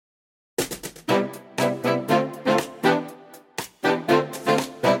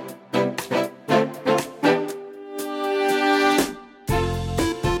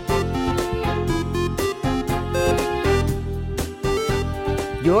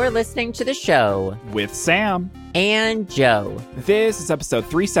You're listening to the show with Sam and Joe. This is episode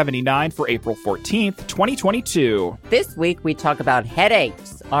 379 for April 14th, 2022. This week we talk about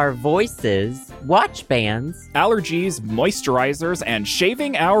headaches, our voices, watch bands, allergies, moisturizers, and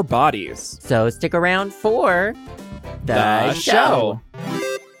shaving our bodies. So stick around for the show.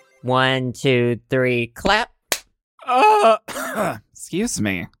 1, 2, 3, clap. Excuse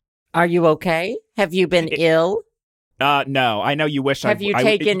me. Are you okay? Have you been ill? No. I know you wish Have you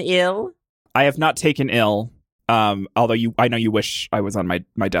taken ill? I have not taken ill. Although I know you wish I was on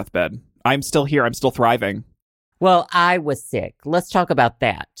my deathbed. I'm still here. I'm still thriving. Well, I was sick. Let's talk about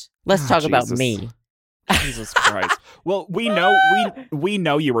that. Let's talk about me. Jesus Christ. Well, we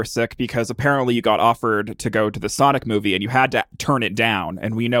know you were sick because apparently you got offered to go to the Sonic movie and you had to turn it down.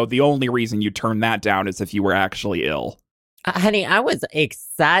 And we know the only reason you turned that down is if you were actually ill. Honey, I was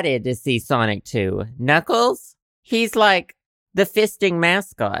excited to see Sonic 2. Knuckles, he's like the fisting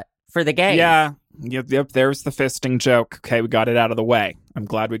mascot for the game. Yeah. Yep, there's the fisting joke. Okay, we got it out of the way. I'm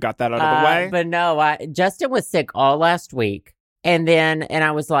glad we got that out of the way. But no, Justin was sick all last week. And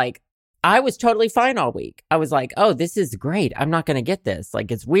I was like, I was totally fine all week. I was like, oh, this is great. I'm not going to get this.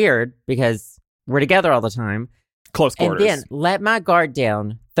 Like, it's weird because we're together all the time. Close quarters. And then let my guard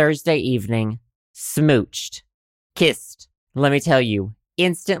down Thursday evening, smooched, kissed. Let me tell you,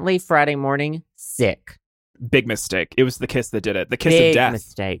 instantly Friday morning, sick. Big mistake. It was the kiss that did it. The kiss Big of death. Big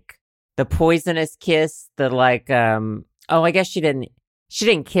mistake. The poisonous kiss, I guess she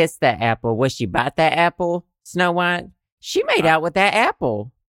didn't kiss that apple. Was she bite that apple, Snow White? She made out with that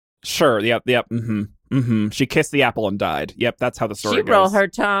apple. Sure, yep. She kissed the apple and died. Yep, that's how the story goes. She rolled her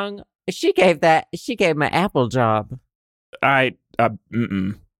tongue. She gave him an apple job. No.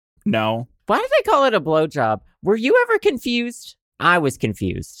 Why do they call it a blowjob? Were you ever confused? I was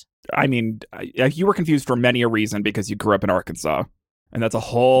confused. I mean, you were confused for many a reason because you grew up in Arkansas. And that's a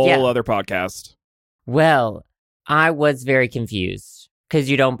whole other podcast. Well, I was very confused because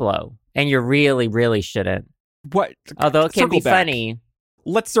you don't blow. And you really, really shouldn't. What? Although it can be funny.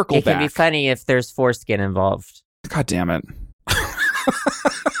 Let's circle back. It can be funny if there's foreskin involved. God damn it.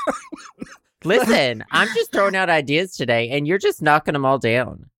 Listen, I'm just throwing out ideas today, and you're just knocking them all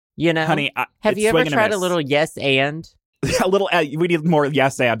down. You know? Honey, have you ever tried a little yes and? We need more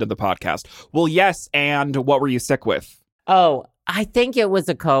yes and in the podcast. Well, yes, and what were you sick with? Oh, I think it was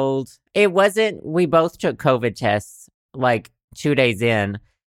a cold. It wasn't. We both took COVID tests like 2 days in,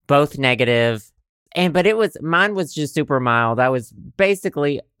 both negative. But mine was just super mild. I was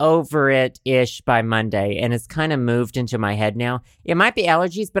basically over it-ish by Monday, and it's kind of moved into my head now. It might be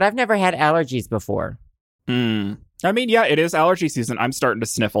allergies, but I've never had allergies before. I mean, yeah, it is allergy season. I'm starting to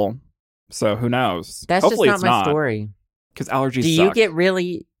sniffle, so who knows? That's Hopefully just not my story. Because allergies Do suck. you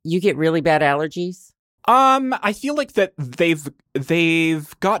get really bad allergies? I feel like that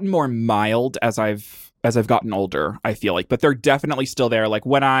they've gotten more mild as I've gotten older, I feel like, but they're definitely still there. Like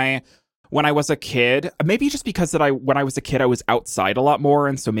when I was a kid, maybe just because when I was a kid I was outside a lot more,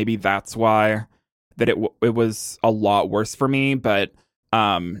 and so maybe that's why that it was a lot worse for me. But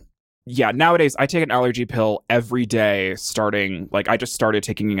yeah, nowadays I take an allergy pill every day. Starting like I just started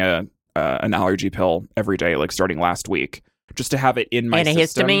taking an allergy pill every day, like starting last week, just to have it in my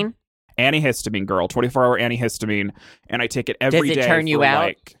system. Antihistamine, girl, 24-hour antihistamine, and I take it every day. Does it turn you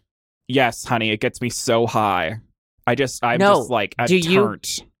out? Yes, honey, it gets me so high. I'm just like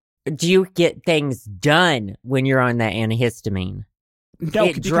turned. Do you get things done when you're on that antihistamine? No,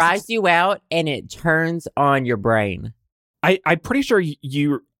 it dries you out and it turns on your brain. I'm pretty sure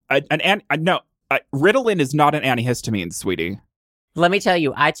Ritalin is not an antihistamine, sweetie. Let me tell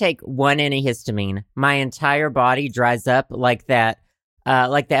you, I take one antihistamine. My entire body dries up like that.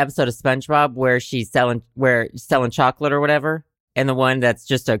 Like the episode of SpongeBob where she's selling chocolate or whatever, and the one that's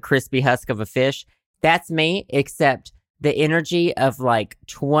just a crispy husk of a fish. That's me, except the energy of like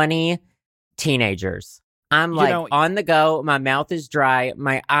 20 teenagers. I'm like on the go. My mouth is dry.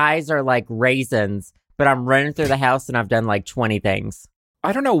 My eyes are like raisins, but I'm running through the house and I've done like 20 things.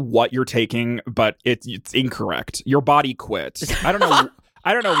 I don't know what you're taking, but it's incorrect. Your body quit. I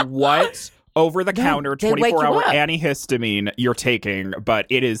don't know what over-the-counter 24-hour antihistamine you're taking, but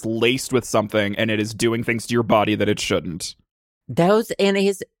it is laced with something, and it is doing things to your body that it shouldn't. Is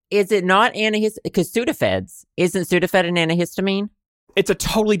it not antihistamine? Because Sudafeds, isn't Sudafed an antihistamine? It's a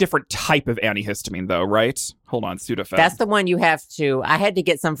totally different type of antihistamine, though, right? Hold on, Sudafed. That's the one you have to... I had to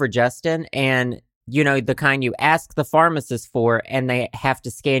get some for Justin, and, the kind you ask the pharmacist for, and they have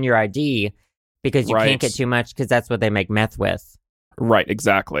to scan your ID, because you can't get too much, because that's what they make meth with. Right,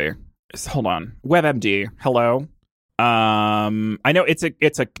 exactly. Hold on. WebMD. Hello. I know it's a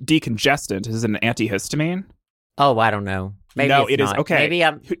decongestant. Is it an antihistamine? Oh, I don't know. Maybe no, it's it is not. okay. Maybe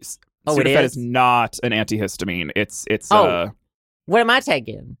I'm. Oh, it Sudafed is? is not an antihistamine. It's What am I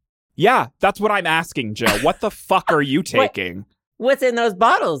taking? yeah, that's what I'm asking, Jill. What the fuck are you taking? What's in those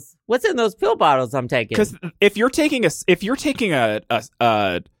bottles? What's in those pill bottles I'm taking? Because if you're taking a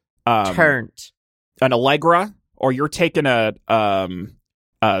Turnt. an Allegra, or you're taking a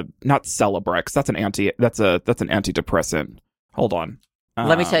not Celebrex, that's an antidepressant. Hold on.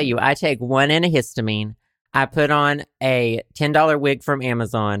 Let me tell you, I take one antihistamine. I put on a $10 wig from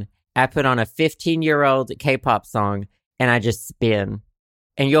Amazon. I put on a 15-year-old K-pop song, and I just spin.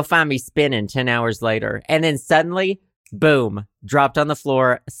 And you'll find me spinning 10 hours later. And then suddenly, boom, dropped on the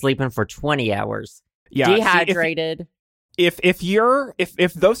floor, sleeping for 20 hours. Yeah, dehydrated. If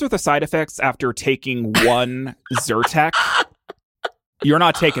those are the side effects after taking one Zyrtec, you're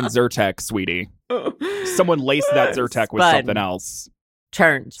not taking Zyrtec, sweetie. Someone laced that Zyrtec with something else.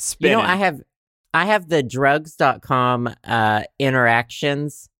 Turned. Spinning. You know, I have the drugs.com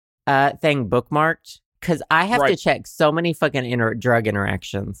interactions thing bookmarked because I have to check so many fucking drug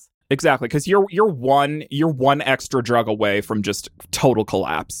interactions. Exactly, because you're one extra drug away from just total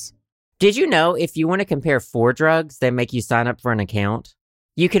collapse. Did you know if you want to compare 4 drugs, they make you sign up for an account?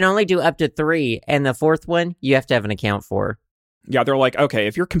 You can only do up to 3, and the 4th one you have to have an account for. Yeah, they're like, okay,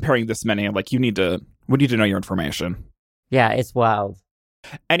 if you're comparing this many, like we need to know your information. Yeah, it's wild.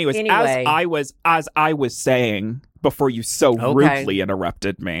 Anyways, as I was saying before you so rudely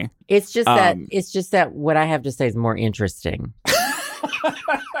interrupted me. It's just that what I have to say is more interesting.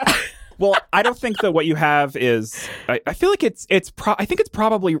 Well, I don't think that what you have is. I feel like I think it's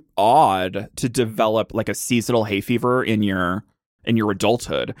probably odd to develop like a seasonal hay fever in your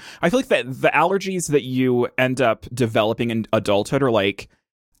adulthood. I feel like that the allergies that you end up developing in adulthood are like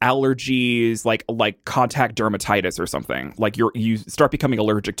allergies, like contact dermatitis or something. Like you start becoming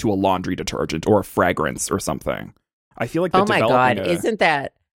allergic to a laundry detergent or a fragrance or something. I feel like oh my god, isn't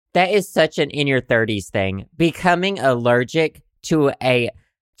that is such an in your 30s thing? Becoming allergic to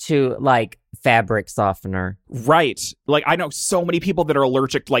like fabric softener. Right. Like I know so many people that are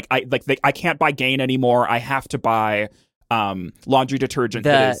allergic. I can't buy Gain anymore. I have to buy laundry detergent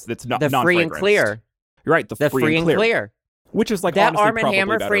that's not the free and clear. You're right. The free and clear. Which is like that honestly Arm & probably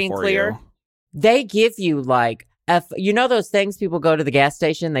Hammer better free and for clear. you. They give you like you know those things people go to the gas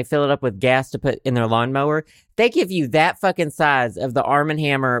station, they fill it up with gas to put in their lawnmower. They give you that fucking size of the Arm &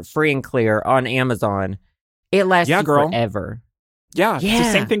 Hammer free and clear on Amazon. It lasts you forever. Yeah. It's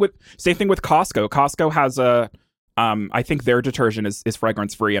the same thing with Costco. Costco has a I think their detergent is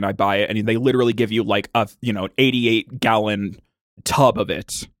fragrance free, and I buy it, and they literally give you like a 88-gallon tub of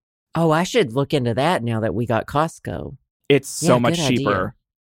it. Oh, I should look into that now that we got Costco. It's so much cheaper.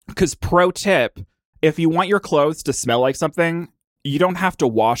 Because pro tip, if you want your clothes to smell like something, you don't have to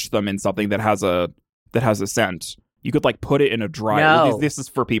wash them in something that has a scent. You could like put it in a dryer. No. This is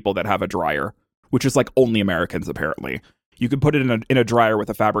for people that have a dryer, which is like only Americans apparently. You could put it in a dryer with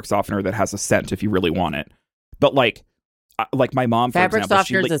a fabric softener that has a scent if you really want it. But like my mom, for fabric example,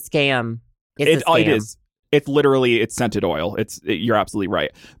 softener is a scam. It's a scam. It is. It's literally scented oil. You're absolutely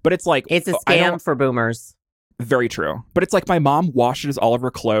right. But it's like it's a scam for boomers. Very true. But it's like my mom washes all of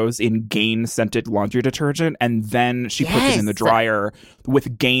her clothes in Gain scented laundry detergent, and then she puts it in the dryer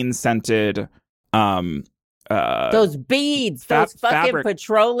with Gain scented those beads, those fucking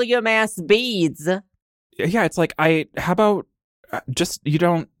petroleum ass beads. Yeah, it's like how about just you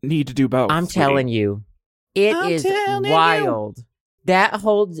don't need to do both. I'm telling you. It is wild. That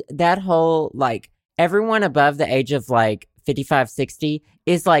whole like everyone above the age of like 55, 60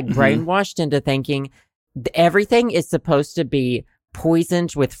 is like brainwashed into thinking everything is supposed to be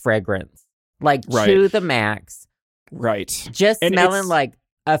poisoned with fragrance, like to the max. Right. Just and smelling like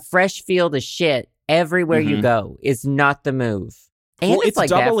a fresh field of shit everywhere you go is not the move. And it's like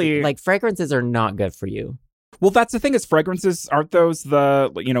doubly like fragrances are not good for you. Well, that's the thing is fragrances aren't those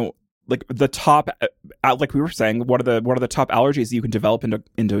the like the top like we were saying one of the top allergies you can develop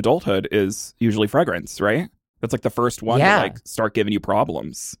into adulthood is usually fragrance, right? That's like the first one to like start giving you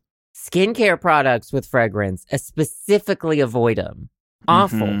problems. Skincare products with fragrance, specifically avoid them.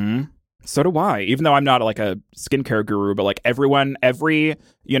 Awful. So do I. Even though I'm not like a skincare guru, but like every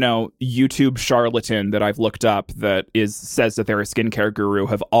YouTube charlatan that I've looked up that says that they're a skincare guru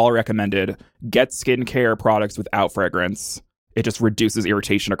have all recommended get skincare products without fragrance. It just reduces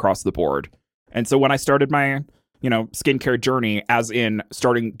irritation across the board. And so when I started my skincare journey, as in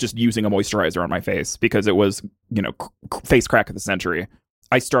starting just using a moisturizer on my face because it was face crack of the century,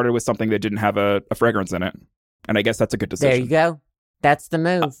 I started with something that didn't have a fragrance in it. And I guess that's a good decision. There you go. That's the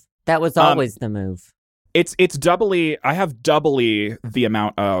move. That was always the move. I have doubly the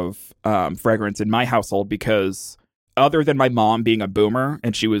amount of fragrance in my household because other than my mom being a boomer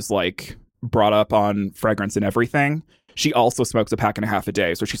and she was like brought up on fragrance and everything, she also smokes a pack and a half a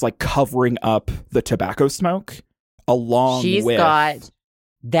day. So she's like covering up the tobacco smoke along She's with... got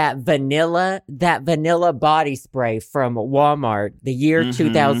that vanilla body spray from Walmart, the year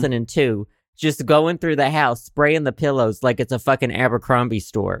 2002, just going through the house, spraying the pillows like it's a fucking Abercrombie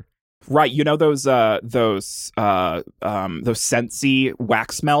store. Right, you know those Scentsy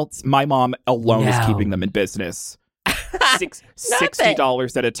wax melts? My mom alone is keeping them in business.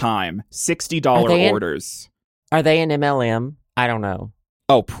 $60 at a time. $60 orders. Are they an MLM? I don't know.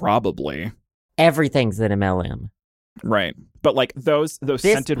 Oh, probably. Everything's an MLM. Right. But like those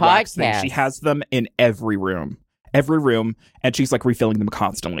scented wax things, she has them in every room, and she's like refilling them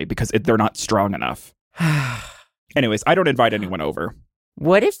constantly because they're not strong enough. Anyways, I don't invite anyone over.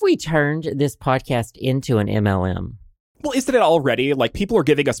 What if we turned this podcast into an MLM? Well, isn't it already? Like, people are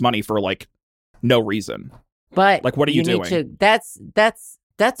giving us money for like no reason. But like, what are you doing? That's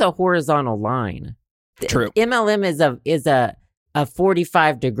a horizontal line. True. MLM is a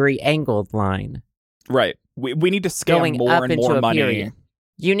 45-degree angled line. Right. We need to scale going more up and into more a money. Period.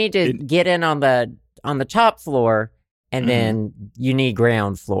 You need to get in on the top floor, and then you need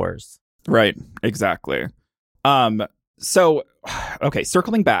ground floors. Right. Exactly. So, okay,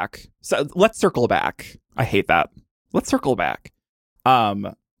 circling back. So let's circle back. I hate that. Let's circle back. Are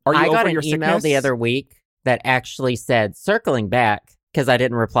you I got over an your email sickness? the other week that actually said circling back because I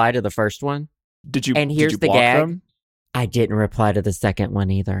didn't reply to the first one. Did you? And here's did you the block gag. them? I didn't reply to the second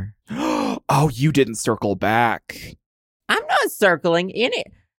one either. Oh, you didn't circle back. I'm not circling in it.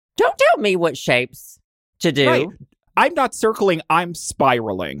 Don't tell me what shapes to do. Right. I'm not circling. I'm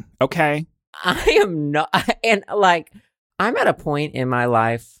spiraling. Okay. I am not. And like, I'm at a point in my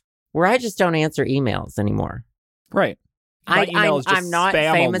life where I just don't answer emails anymore. Right. I'm not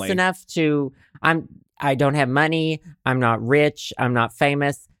famous only. enough to. I don't have money. I'm not rich. I'm not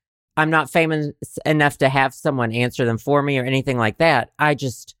famous. I'm not famous enough to have someone answer them for me or anything like that. I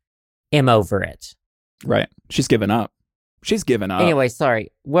just am over it. Right. She's given up. Anyway,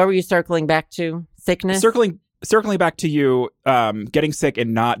 sorry. What were you circling back to? Sickness? Circling back to you getting sick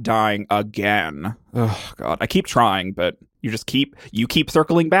and not dying again. Oh, God. I keep trying, but you keep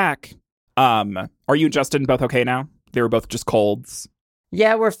circling back. Are you and Justin both okay now? They were both just colds.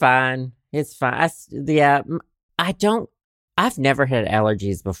 Yeah, we're fine. It's fine. I've never had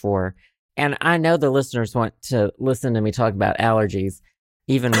allergies before. And I know the listeners want to listen to me talk about allergies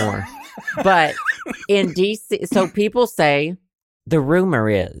even more. But in DC, so people say, the rumor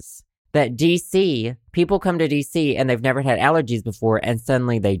is that DC, people come to DC and they've never had allergies before, and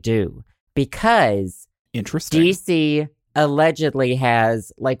suddenly they do. Because interesting. DC allegedly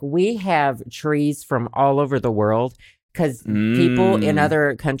has, like, we have trees from all over the world because people in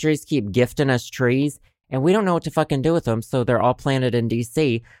other countries keep gifting us trees. And we don't know what to fucking do with them, so they're all planted in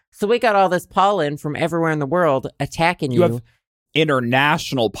D.C. So we got all this pollen from everywhere in the world attacking you. Have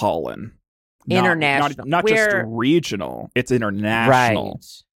international pollen. International. Not just regional. It's international.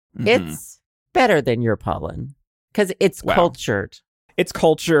 Right. It's better than your pollen because it's cultured. It's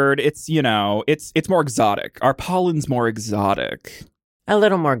cultured. It's, it's more exotic. Our pollen's more exotic. A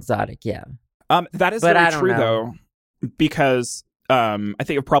little more exotic, yeah. That is very true, though, because... I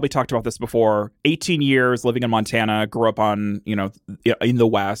think I've probably talked about this before. 18 years living in Montana, grew up on, in the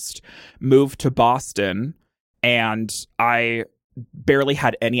West, moved to Boston, and I barely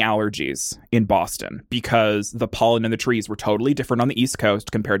had any allergies in Boston because the pollen in the trees were totally different on the East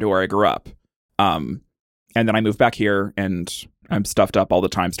Coast compared to where I grew up. And then I moved back here, and I'm stuffed up all the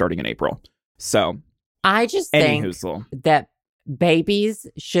time starting in April. So I just think that babies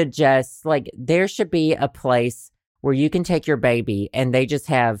should just, there should be a place where you can take your baby and they just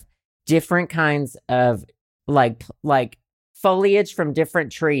have different kinds of like foliage from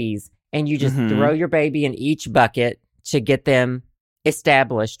different trees, and you just throw your baby in each bucket to get them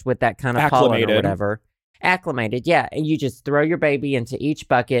established with that kind of pollen or whatever. Acclimated, yeah. And you just throw your baby into each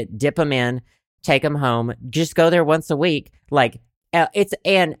bucket, dip them in, take them home. Just go there once a week.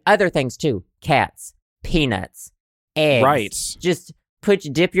 And other things too. Cats, peanuts, eggs. Right. Just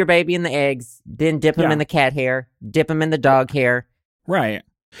dip your baby in the eggs, then dip them in the cat hair, dip them in the dog hair. Right.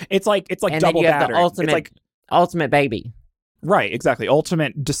 It's like and double then you have battering. the ultimate baby. Right, exactly.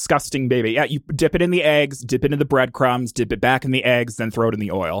 Ultimate disgusting baby. Yeah, you dip it in the eggs, dip it in the breadcrumbs, dip it back in the eggs, then throw it in the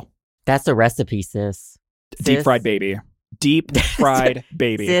oil. That's a recipe, sis. Deep fried baby. Deep fried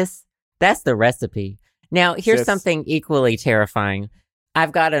baby. Sis, that's the recipe. Now, here's something equally terrifying.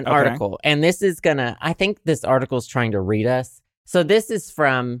 I've got an article, and this is I think this article is trying to read us. So this is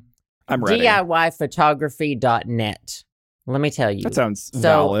from DIYphotography.net. Let me tell you. That sounds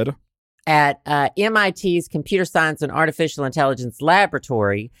valid. at MIT's Computer Science and Artificial Intelligence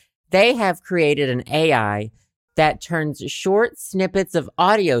Laboratory, they have created an AI that turns short snippets of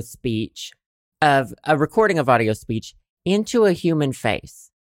audio speech, of a recording of audio speech, into a human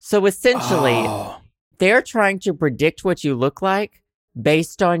face. So essentially, they're trying to predict what you look like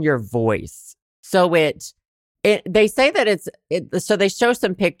based on your voice. So they say that so they show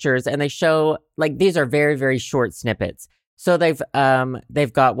some pictures and they show, like, these are very, very short snippets. So they've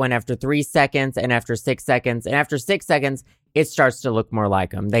got one after 3 seconds and after 6 seconds. And after 6 seconds, it starts to look more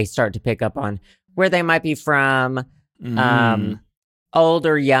like them. They start to pick up on where they might be from, old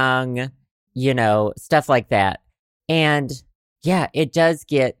or young, stuff like that. And yeah, it does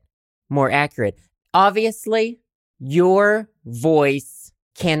get more accurate. Obviously, your voice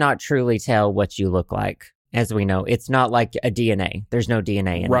cannot truly tell what you look like. As we know, it's not like a DNA. There's no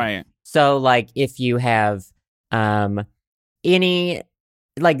DNA in it. Right. So, like, if you have any,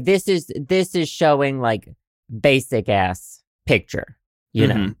 like, this is showing, like, basic ass picture, you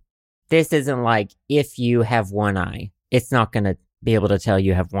know? This isn't like if you have one eye. It's not going to be able to tell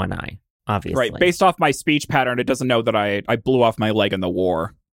you have one eye, obviously. Right. Based off my speech pattern, it doesn't know that I blew off my leg in the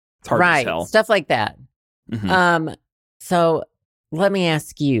war. It's hard to tell. Stuff like that. So, let me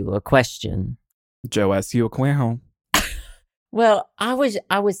ask you a question. Joe asks you a question. Well, I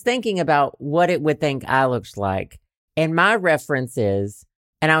was thinking about what it would think I looked like. And my reference is,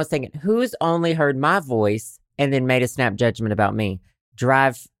 and I was thinking, who's only heard my voice and then made a snap judgment about me?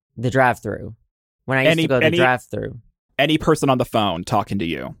 The drive-through. When I used to go to the drive-through. Any person on the phone talking to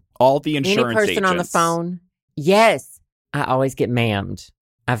you. All the insurance agents. Any person on the phone. Yes. I always get ma'amed.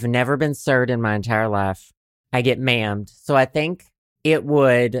 I've never been sirred in my entire life. I get ma'amed. So I think it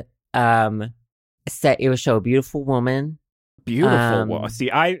would show a beautiful woman. Beautiful woman.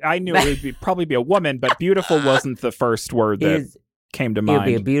 See, I knew it would probably be a woman, but beautiful wasn't the first word that came to mind. It would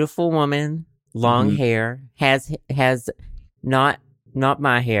be a beautiful woman, long hair, has not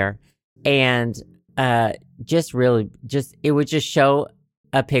my hair, and it would just show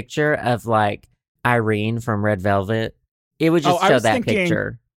a picture of, like, Irene from Red Velvet. It would just show that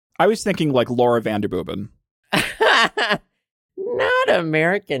picture. I was thinking like Laura Vanderboom. Not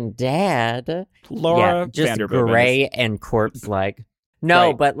American Dad. Laura just Vanderboom. Gray and corpse-like. No,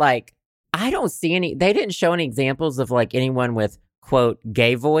 right. But, like, I don't see any. They didn't show any examples of, like, anyone with, quote,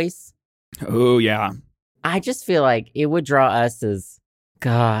 gay voice. Oh, yeah. I just feel like it would draw us as,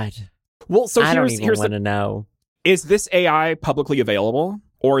 God. Well, so I don't even want to know. Is this AI publicly available?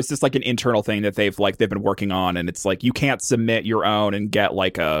 Or is this like an internal thing that they've been working on, and it's like you can't submit your own and get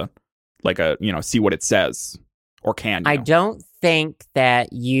like a see what it says? Or can you? I don't think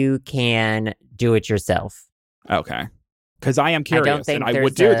that you can do it yourself. Okay. Because I am curious, and I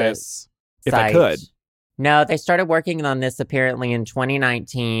would do this if I could. No, they started working on this apparently in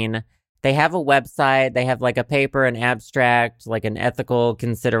 2019. They have a website. They have like a paper, an abstract, like an ethical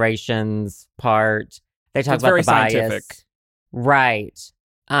considerations part. They talk about the bias. Scientific. Right.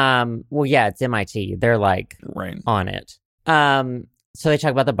 Well, yeah, it's MIT. They're like on it. So they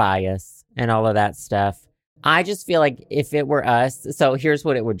talk about the bias and all of that stuff. I just feel like if it were us, so here's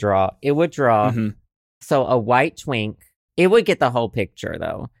what it would draw. It would draw, so a white twink. It would get the whole picture,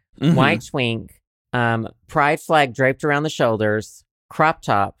 though. White twink, pride flag draped around the shoulders, crop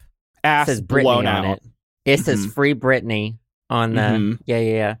top. Ass says Britney blown on out. It says Free Britney on the,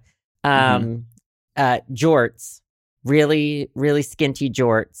 jorts, really, really skinty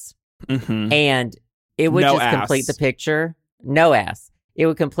jorts. And it would complete the picture. No ass. It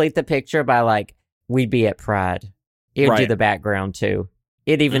would complete the picture by like, we'd be at Pride. It would do the background too.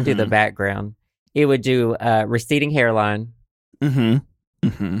 It'd even do the background. It would do receding hairline.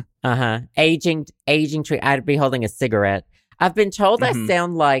 Aging tree. I'd be holding a cigarette. I've been told I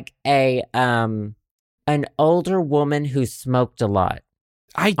sound like an older woman who smoked a lot.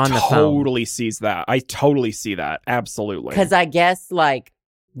 I totally see that. I totally see that. Absolutely. Because I guess like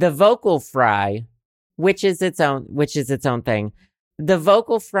the vocal fry, which is its own thing. The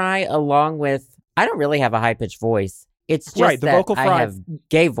vocal fry, along with, I don't really have a high pitched voice. It's just that vocal fry, I have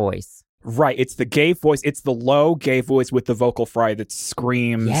gay voice. Right. It's the gay voice. It's the low gay voice with the vocal fry that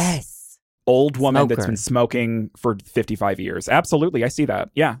screams. Yes. Old woman that's been smoking for 55 years. Absolutely. I see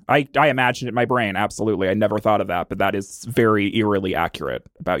that. Yeah. I imagine it in my brain. Absolutely. I never thought of that, but that is very eerily accurate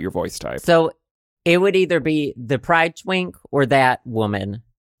about your voice type. So it would either be the pride twink or that woman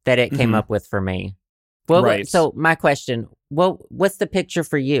that it came up with for me. Well, so my question, what's the picture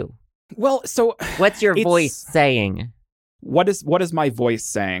for you? Well, so what's your voice saying? What is my voice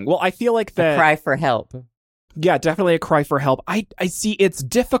saying? Well, I feel like that. A cry for help. Yeah, definitely a cry for help. I see it's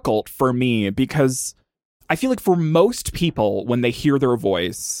difficult for me because I feel like for most people, when they hear their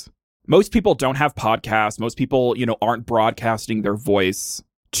voice, most people don't have podcasts. Most people, aren't broadcasting their voice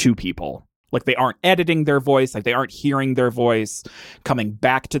to people. Like, they aren't editing their voice. Like, they aren't hearing their voice coming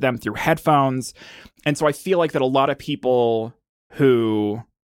back to them through headphones. And so I feel like that a lot of people who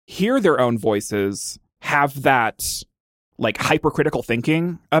hear their own voices have that, like, hypercritical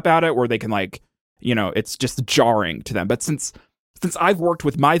thinking about it, where they can, like, it's just jarring to them. But since I've worked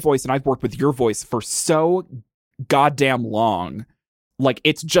with my voice and I've worked with your voice for so goddamn long, like,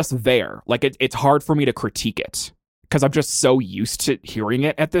 it's just there. Like, it's hard for me to critique it because I'm just so used to hearing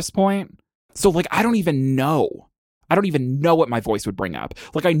it at this point. So, like, I don't even know what my voice would bring up.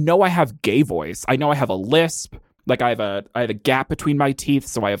 Like, I know I have gay voice. I know I have a lisp. Like, I have a gap between my teeth,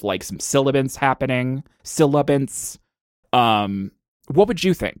 so I have, like, some sibilants happening. Sibilants. What would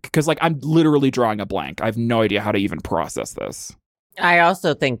you think? Because, like, I'm literally drawing a blank. I have no idea how to even process this. I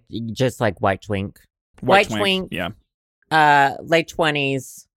also think just like white twink. White twink. Yeah. Late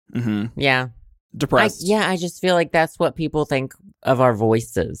 20s. Mm-hmm. Yeah. Depressed. I just feel like that's what people think of our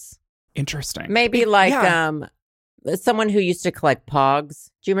voices. Interesting. Maybe someone who used to collect Pogs.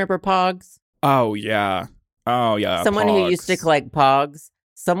 Do you remember Pogs? Oh, yeah. Someone Pogs. who used to collect Pogs.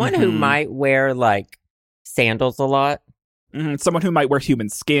 Someone who might wear, like, sandals a lot. Mm-hmm. Someone who might wear human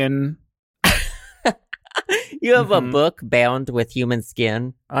skin. You have a book bound with human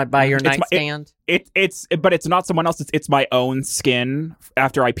skin by your nightstand? But it's not someone else's. It's my own skin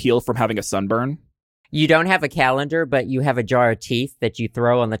after I peel from having a sunburn. You don't have a calendar, but you have a jar of teeth that you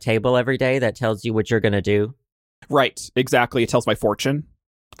throw on the table every day that tells you what you're going to do. Right, exactly. It tells my fortune.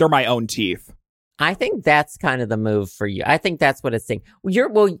 They're my own teeth. I think that's kind of the move for you. I think that's what it's saying.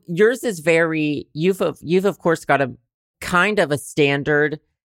 Yours is very, you've of course got a kind of a standard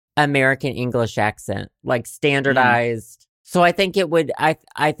American English accent, like standardized. So I think it would, I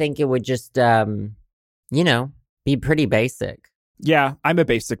think it would just, be pretty basic. Yeah, I'm a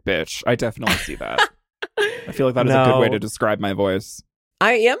basic bitch. I definitely see that. I feel like that is a good way to describe my voice.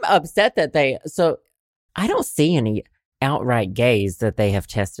 I am upset that I don't see any outright gays that they have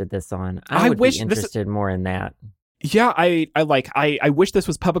tested this on. I would be interested more in that. Yeah, I wish this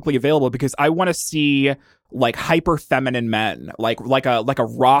was publicly available because I want to see, like, hyper feminine men, like a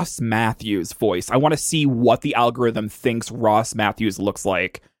Ross Matthews voice. I want to see what the algorithm thinks Ross Matthews looks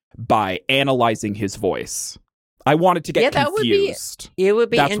like by analyzing his voice. I want it to get confused. It would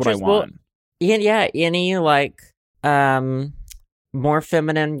be That's interesting. what I want. Any like more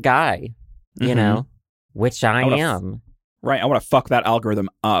feminine guy, which I am. Right, I want to fuck that algorithm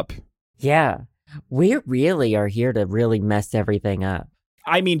up. Yeah. We really are here to really mess everything up.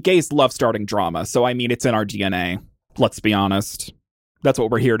 I mean, gays love starting drama, so I mean, it's in our DNA. Let's be honest. That's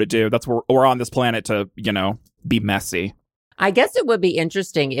what we're here to do. That's what we're on this planet to, be messy. I guess it would be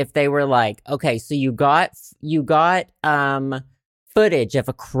interesting if they were like, okay, so you got footage of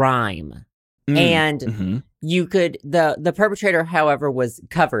a crime, and you could the perpetrator, however, was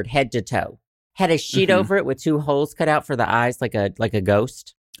covered head to toe, had a sheet over it with 2 holes cut out for the eyes, like a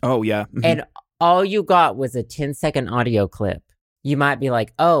ghost. Oh yeah, and all you got was a 10-second audio clip. You might be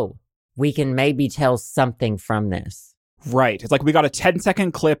like, oh, we can maybe tell something from this. Right. It's like we got a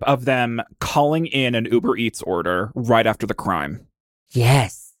 10-second clip of them calling in an Uber Eats order right after the crime.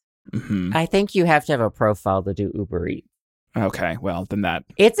 Yes. Mm-hmm. I think you have to have a profile to do Uber Eats. Okay, well, then that...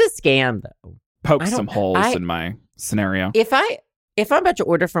 It's a scam, though. Pokes some holes in my scenario. If I'm about to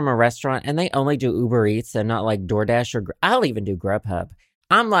order from a restaurant and they only do Uber Eats and not like DoorDash or... I'll even do Grubhub.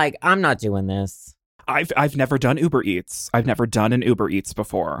 I'm like, I'm not doing this. I've never done Uber Eats. I've never done an Uber Eats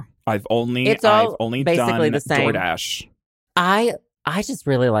before. I've only basically done the same. DoorDash. I just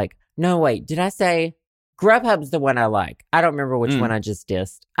really like... No, wait. Did I say... Grubhub's the one I like. I don't remember which one I just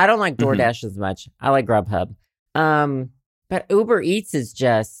dissed. I don't like DoorDash as much. I like Grubhub. But Uber Eats is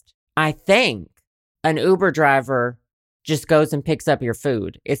just... I think an Uber driver just goes and picks up your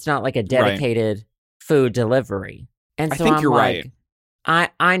food. It's not like a dedicated food delivery. And so I'm you're like... right.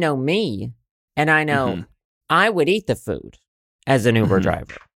 I know me, and I know I would eat the food as an Uber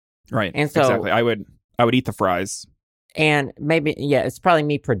driver. Right. And so exactly. I would eat the fries. And maybe, it's probably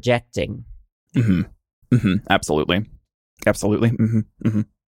me projecting. Absolutely.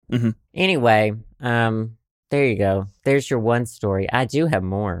 Anyway, there you go. There's your one story. I do have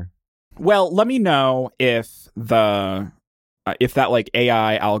more. Well, let me know if that like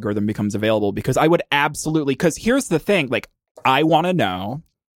AI algorithm becomes available, because I would absolutely, because here's the thing, like, I want to know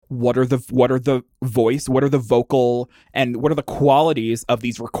what are the voice, what are the vocal, and what are the qualities of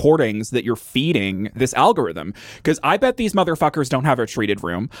these recordings that you're feeding this algorithm? Because I bet these motherfuckers don't have a treated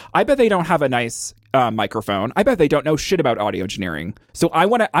room. I bet they don't have a nice microphone. I bet they don't know shit about audio engineering. So I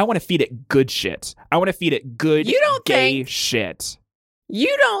want to feed it good shit. I want to feed it good gay shit.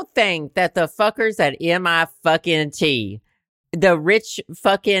 You don't think that the fuckers at MI the rich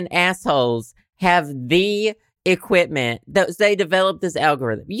fucking assholes, have the equipment that they developed this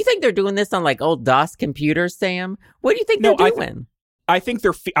algorithm? You think they're doing this on like old DOS computers, Sam? What do you think they're doing? I think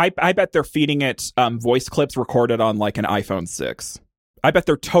I bet they're feeding it voice clips recorded on like an iPhone 6. I bet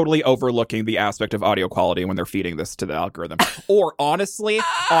they're totally overlooking the aspect of audio quality when they're feeding this to the algorithm. Or honestly,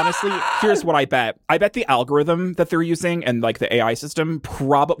 here's what I bet. I bet the algorithm that they're using and like the AI system,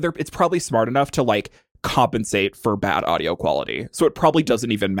 it's probably smart enough to like compensate for bad audio quality. So it probably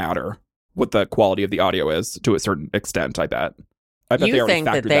doesn't even matter what the quality of the audio is to a certain extent, I bet. I bet they already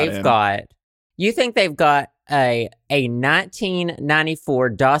factored that in. You think they've got a 1994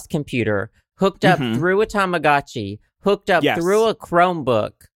 DOS computer hooked up through a Tamagotchi, hooked up through a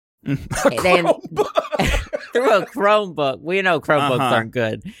Chromebook. Through a Chromebook. We know Chromebooks aren't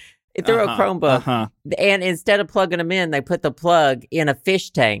good. Through a Chromebook. And instead of plugging them in, they put the plug in a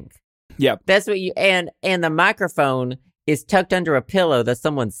fish tank. Yep. That's what and the microphone is tucked under a pillow that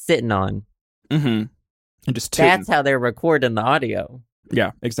someone's sitting on. And just that's how they're recording the audio.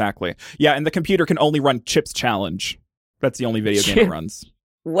 Yeah, exactly. Yeah, and the computer can only run Chips Challenge. That's the only video game it runs.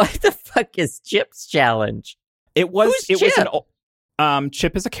 What the fuck is Chips Challenge? Who's Chip?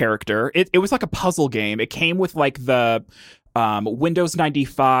 Chip is a character. It was like a puzzle game. It came with like the Windows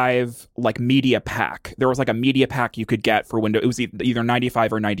 95 like media pack. There was like a media pack you could get for Windows. It was either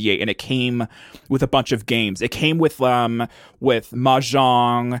 95 or 98, and it came with a bunch of games. It came with Mahjong.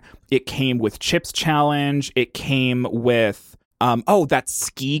 It came with Chips Challenge. It came with that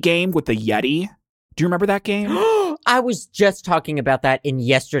ski game with the Yeti. Do you remember that game? I was just talking about that in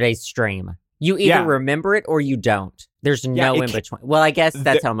yesterday's stream. You either remember it or you don't. There's no in between. Well, I guess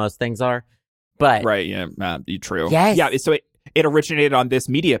that's how most things are. But right, yeah, true. Yes. Yeah, so it originated on this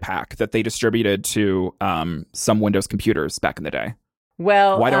media pack that they distributed to some Windows computers back in the day.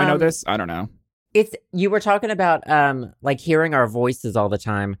 Well, why do I know this? I don't know. You were talking about like hearing our voices all the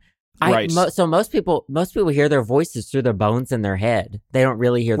time. Right. So most people Exactly. hear their voices through their bones in their head. They don't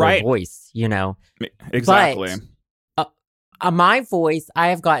really hear their voice, you know. Exactly. But, my voice, I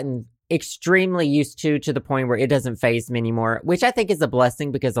have gotten extremely used to the point where it doesn't faze me anymore, which I think is a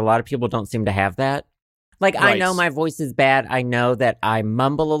blessing because a lot of people don't seem to have that. Like, I know my voice is bad. I know that I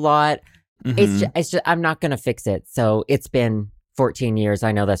mumble a lot. It's just I'm not going to fix it. So it's been 14 years.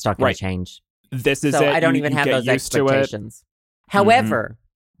 I know that's not going to change. This is so it. I don't even have those expectations. However,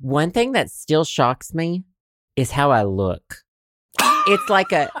 one thing that still shocks me is how I look. It's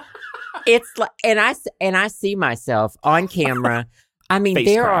like and I see myself on camera. I mean,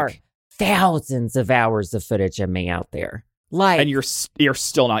 there are thousands of hours of footage of me out there. Like, and you're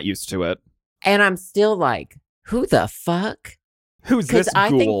still not used to it. And I'm still like, who the fuck? Who's this ghoul?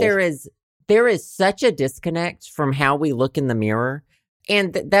 Because I think there is such a disconnect from how we look in the mirror.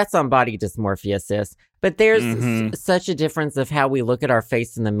 And that's on body dysmorphia, sis. But there's such a difference of how we look at our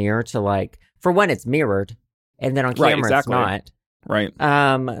face in the mirror to, like, for one, it's mirrored. And then on camera, it's not. Right.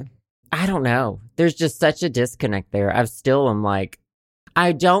 I don't know. There's just such a disconnect there. I'm like,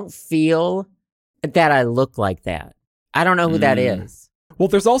 I don't feel that I look like that. I don't know who that is. Well,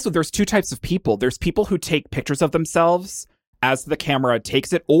 there's two types of people. There's people who take pictures of themselves as the camera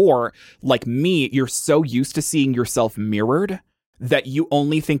takes it, or like me, you're so used to seeing yourself mirrored that you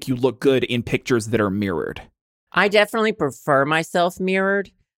only think you look good in pictures that are mirrored. I definitely prefer myself mirrored,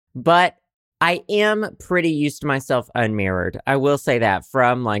 but I am pretty used to myself unmirrored. I will say that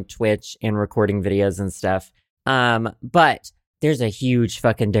from like Twitch and recording videos and stuff. But there's a huge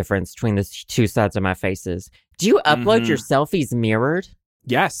fucking difference between the two sides of my faces. Do you upload your selfies mirrored?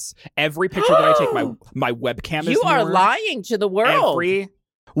 Yes. Every picture that I take, my webcam is mirrored. You are lying to the world.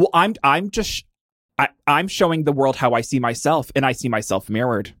 I'm showing the world how I see myself, and I see myself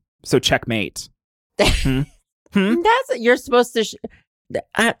mirrored. So checkmate. You're supposed to.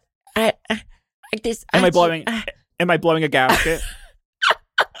 Am I blowing a gasket?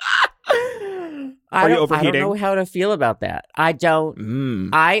 Are you overheating? I don't know how to feel about that. I don't.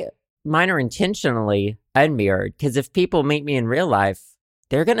 Mine are intentionally unmirrored because if people meet me in real life,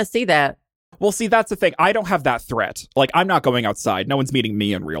 they're gonna see that. Well, see, that's the thing. I don't have that threat. Like, I'm not going outside. No one's meeting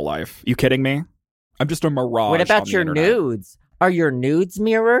me in real life. You kidding me? I'm just a mirage. What about your nudes? Are your nudes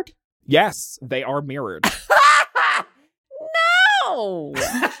mirrored? Yes, they are mirrored. No!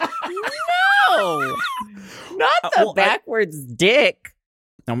 No! Not the backwards dick.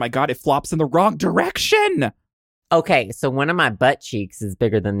 Oh my God, it flops in the wrong direction. Okay, so one of my butt cheeks is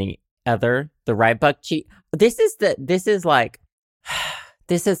bigger than the other, the right butt cheek. This is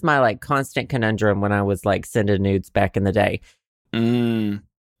my like constant conundrum when I was like sending nudes back in the day.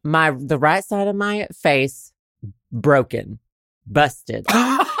 The right side of my face broken. busted.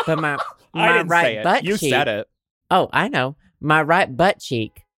 But my I didn't right say it. butt You cheek, said it. Oh, I know. My right butt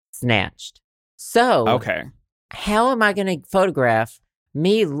cheek snatched. So, Okay. how am I going to photograph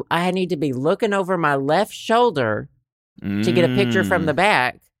me? I need to be looking over my left shoulder to get a picture from the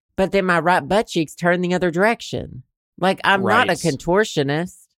back, but then my right butt cheek's turned the other direction. Like, I'm not a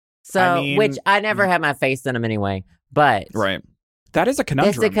contortionist. So, which I never had my face in them anyway. But right. That is a conundrum.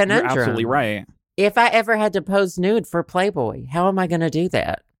 It's a conundrum. You're absolutely right. If I ever had to pose nude for Playboy, how am I going to do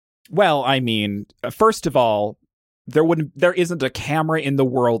that? Well, I mean, first of all, there isn't a camera in the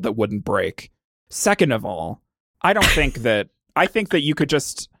world that wouldn't break. Second of all, I think that you could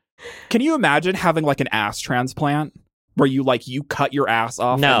just, can you imagine having like an ass transplant where you cut your ass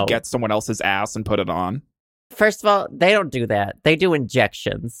off and get someone else's ass and put it on? First of all, they don't do that. They do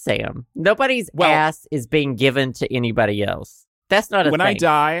injections, Sam. Nobody's ass is being given to anybody else. That's not a thing. When I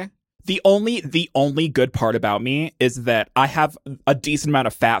die, the only good part about me is that I have a decent amount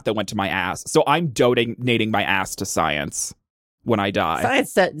of fat that went to my ass. So I'm donating my ass to science when I die.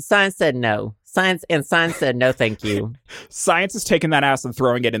 Science said no. Science said no, thank you. Science is taking that ass and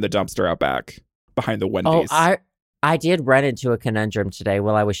throwing it in the dumpster out back behind the Wendy's. Oh, I did run into a conundrum today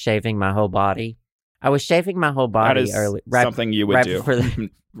while I was shaving my whole body. I was shaving my whole body that is early. Something you would do.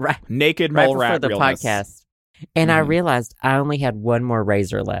 Naked mole rat the realness. Podcast. And I realized I only had one more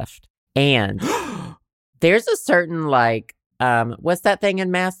razor left. And there's a certain what's that thing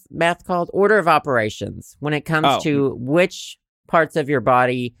in math called? Order of operations. When it comes to which parts of your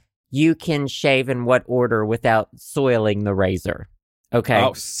body you can shave in what order without soiling the razor. Okay.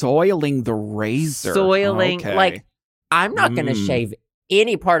 Oh, soiling the razor. Okay. I'm not going to shave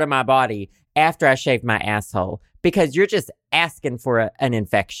any part of my body after I shave my asshole because you're just asking for an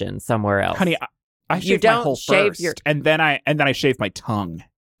infection somewhere else. Honey, I shave my whole first, and then I shave my tongue.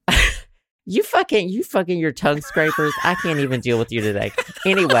 You fucking your tongue scrapers. I can't even deal with you today.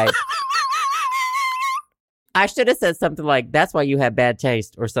 Anyway, I should have said something like, "That's why you have bad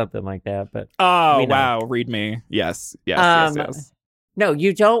taste" or something like that. But wow, read me. Yes. No,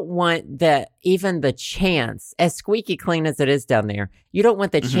 you don't want even the chance, as squeaky clean as it is down there. You don't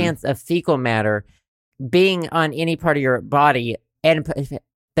want the chance of fecal matter being on any part of your body and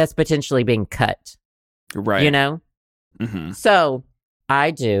that's potentially being cut. Right. You know? Mm-hmm. So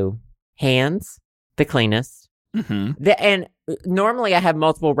I do hands, the cleanest. Mm-hmm. And normally I have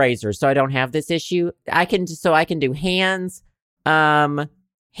multiple razors, so I don't have this issue. I can do hands, body,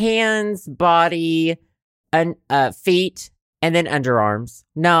 feet, and then underarms.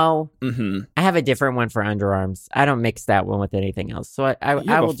 No, I have a different one for underarms. I don't mix that one with anything else. So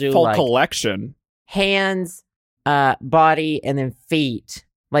I will do full collection. Hands, body, and then feet.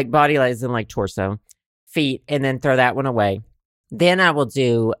 Like body as in like torso, feet, and then throw that one away. Then I will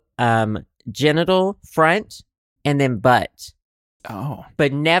do genital, front, and then butt. Oh.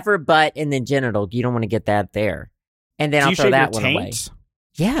 But never butt and then genital. You don't want to get that there. And then I'll throw that one away.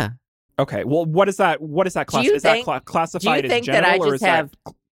 Yeah. Okay. Well, what is that class? Is that classified as genital? That I just have...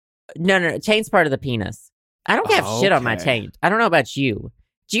 No. Taint's part of the penis. I don't have shit on my taint. I don't know about you.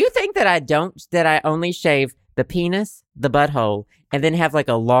 Do you think that I only shave the penis, the butthole, and then have like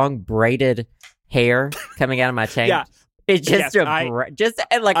a long braided hair coming out of my taint? Yeah. It's just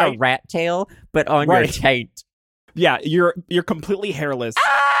a rat tail, but on your taint. Yeah, you're completely hairless,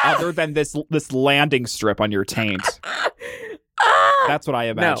 other than this landing strip on your taint. That's what I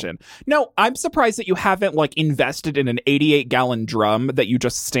imagine. No, I'm surprised that you haven't invested in an 88-gallon drum that you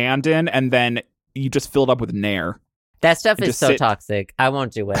just stand in and then you just filled up with Nair. That stuff is so toxic. I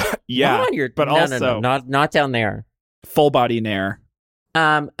won't do it. Yeah, no, not down there. Full body Nair.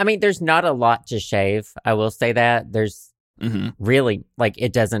 I mean, there's not a lot to shave. I will say that. There's really,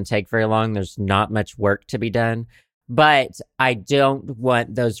 it doesn't take very long. There's not much work to be done. But I don't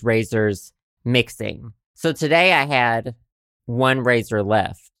want those razors mixing. So today I had one razor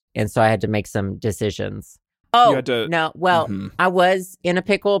left. And so I had to make some decisions. No. Well, I was in a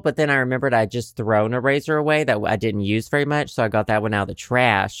pickle, but then I remembered I'd just thrown a razor away that I didn't use very much. So I got that one out of the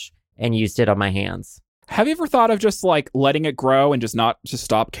trash and used it on my hands. Have you ever thought of just letting it grow and just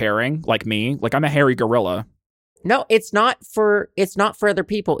stop caring, like me? I'm a hairy gorilla. No, it's not for other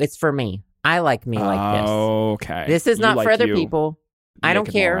people. It's for me. I like me like this. Okay. This is not for other people. I don't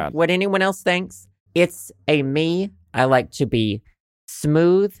care what anyone else thinks. It's a me. I like to be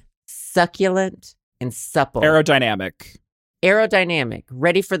smooth, succulent, and supple. Aerodynamic,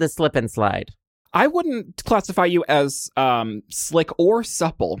 ready for the slip and slide. I wouldn't classify you as slick or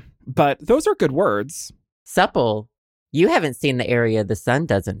supple, but those are good words. Supple? You haven't seen the area the sun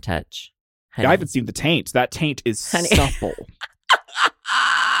doesn't touch. Honey. I haven't seen the taint. That taint is supple.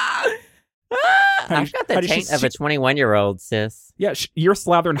 I've got the taint of a 21-year-old, sis. Yeah, you're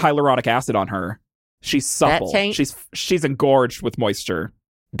slathering hyaluronic acid on her. She's supple. She's engorged with moisture.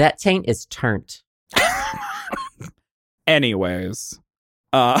 That taint is turnt. Anyways,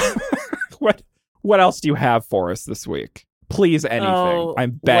 what else do you have for us this week? Please, anything.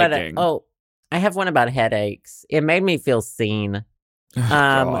 I'm begging. I have one about headaches. It made me feel seen.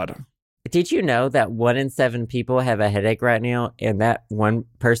 God. Did you know that 1 in 7 people have a headache right now, and that one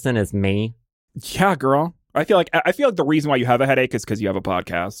person is me? Yeah, girl. I feel like the reason why you have a headache is because you have a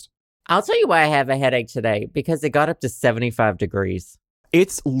podcast. I'll tell you why I have a headache today, because it got up to 75 degrees.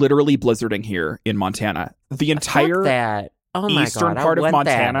 It's literally blizzarding here in Montana. The entire eastern part of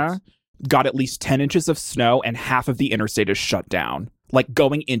Montana got at least 10 inches of snow, and half of the interstate is shut down. Like,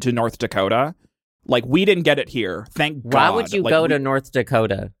 going into North Dakota. Like, we didn't get it here. Thank God. Why would you go to North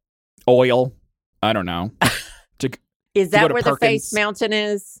Dakota? Oil. I don't know. Is that where the Face Mountain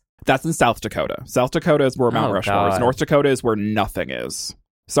is? That's in South Dakota. South Dakota is where Mount Rushmore is. North Dakota is where nothing is.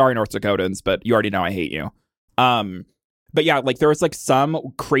 Sorry, North Dakotans, but you already know I hate you. But yeah, like, there was like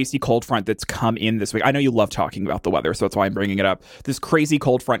some crazy cold front that's come in this week. I know you love talking about the weather, so that's why I'm bringing it up. This crazy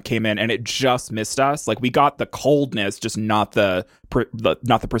cold front came in, and it just missed us. Like, we got the coldness, just not the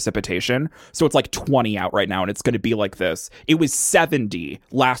precipitation. So it's like 20 out right now, and it's going to be like this. It was 70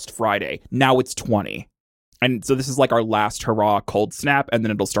 last Friday. Now it's 20. And so this is like our last hurrah cold snap, and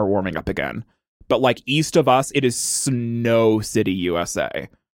then it'll start warming up again. But like, east of us, it is Snow City, USA.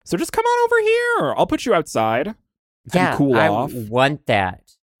 So just come on over here. I'll put you outside. Yeah, cool off. I want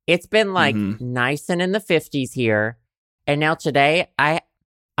that. It's been like nice and in the 50s here. And now today, I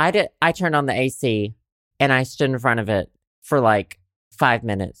turned on the AC and I stood in front of it for like 5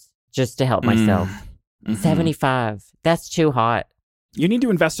 minutes just to help myself. 75. That's too hot. You need to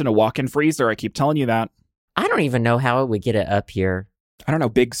invest in a walk-in freezer. I keep telling you that. I don't even know how it would get it up here. I don't know.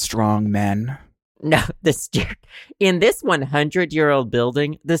 Big, strong men. No, in this 100-year-old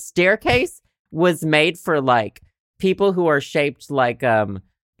building, the staircase was made for like people who are shaped like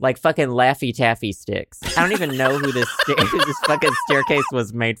fucking Laffy Taffy sticks. I don't even know who this fucking staircase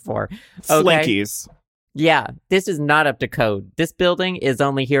was made for. Okay? Slinkies. Yeah, this is not up to code. This building is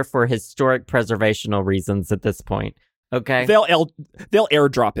only here for historic preservational reasons at this point. Okay, they'll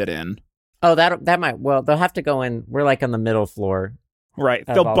airdrop it in. Oh, that might. Well, they'll have to go in. We're like on the middle floor. Right,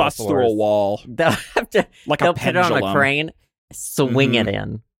 they'll bust through a wall. They'll have to they'll put it on a crane, swing it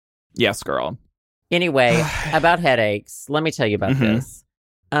in. Yes, girl. Anyway, about headaches, let me tell you about this.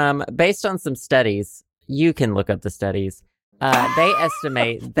 Based on some studies, you can look up the studies. They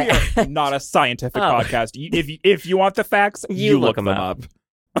estimate that not a scientific podcast. If you want the facts, you look them up.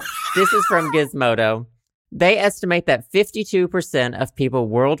 This is from Gizmodo. They estimate that 52% of people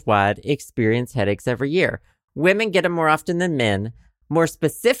worldwide experience headaches every year. Women get them more often than men. More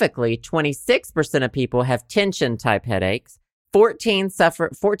specifically, 26% of people have tension-type headaches. 14%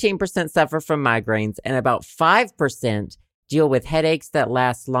 suffer from migraines, and about 5% deal with headaches that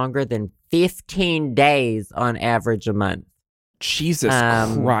last longer than 15 days on average a month. Jesus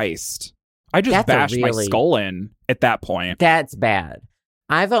Christ. I just bashed my skull in at that point. That's bad.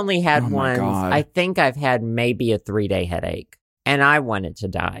 I've only had ones. I think I've had maybe a 3-day headache, and I wanted to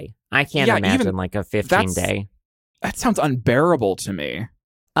die. I can't imagine like a 15-day. That sounds unbearable to me.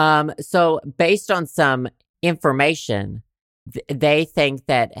 So based on some information, they think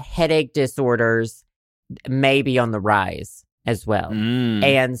that headache disorders may be on the rise as well.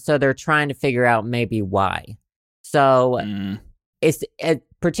 And so they're trying to figure out maybe why. So it's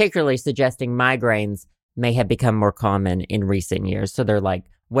particularly suggesting migraines may have become more common in recent years. So they're like,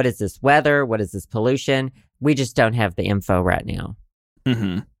 what is this weather? What is this pollution? We just don't have the info right now.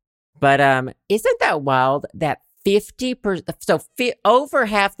 But isn't that wild that 50%, over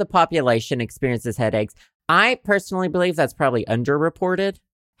half the population experiences headaches? I personally believe that's probably underreported.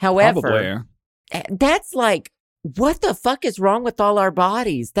 However, that's like, what the fuck is wrong with all our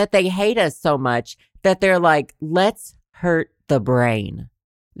bodies that they hate us so much that they're like, let's hurt the brain.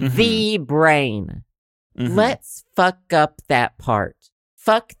 The brain. Let's fuck up that part.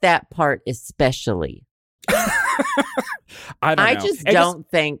 Fuck that part especially. I just don't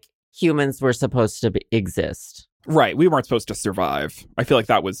think humans were supposed to exist. Right. We weren't supposed to survive. I feel like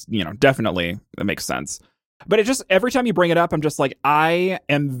that was, definitely, that makes sense. But it just, every time you bring it up, I'm just like, I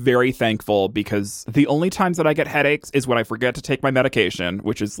am very thankful because the only times that I get headaches is when I forget to take my medication,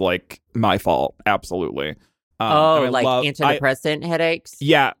 which is like my fault. Absolutely. Like antidepressant headaches?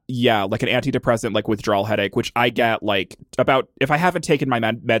 Yeah, like an antidepressant, like withdrawal headache, which I get like about, if I haven't taken my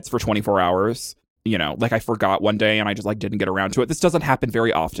meds for 24 hours, you know, like I forgot one day and I just like didn't get around to it. This doesn't happen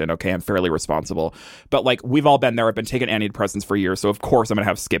very often, okay? I'm fairly responsible. But like we've all been there. I've been taking antidepressants for years, so of course I'm gonna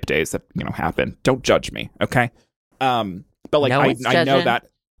have skip days that, you know, happen. Don't judge me, okay? But like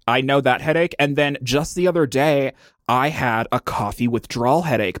I know that headache. And then just the other day I had a coffee withdrawal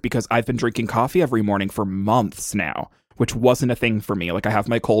headache because I've been drinking coffee every morning for months now, which wasn't a thing for me. Like I have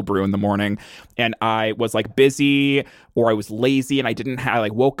my cold brew in the morning and I was like busy or I was lazy and I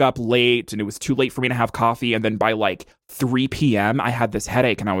like woke up late and it was too late for me to have coffee. And then by like 3 p.m. I had this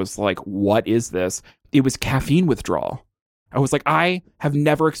headache and I was like, what is this? It was caffeine withdrawal. I was like, I have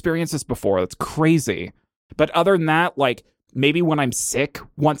never experienced this before. That's crazy. But other than that, like maybe when I'm sick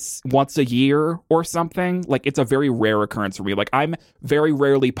once a year or something, like it's a very rare occurrence for me. Like I'm very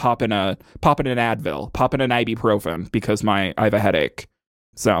rarely popping an Advil, popping an ibuprofen because I have a headache.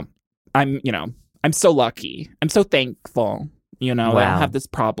 So I'm so lucky. I'm so thankful, you know, that I don't have this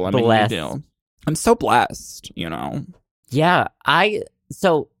problem. Blessed. And you do. I'm so blessed, you know. Yeah, I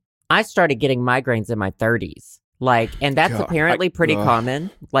started getting migraines in my 30s. Like, and that's apparently pretty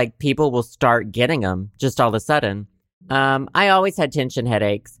common. Like people will start getting them just all of a sudden. I always had tension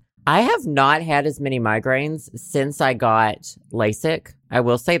headaches. I have not had as many migraines since I got LASIK. I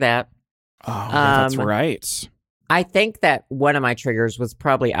will say that. Oh, that's right. I think that one of my triggers was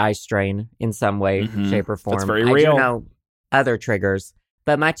probably eye strain in some way, shape, or form. That's very real. I do know other triggers,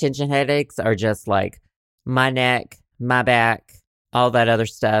 but my tension headaches are just like my neck, my back, all that other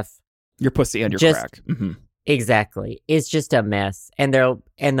stuff. Your pussy and your crack. Exactly. It's just a mess. And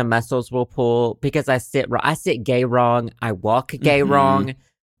the muscles will pull because I sit gay wrong. I walk gay wrong.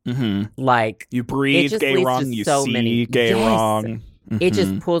 Like you breathe gay wrong. You see gay wrong. It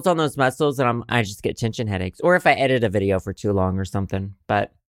just pulls on those muscles and I just get tension headaches. Or if I edit a video for too long or something.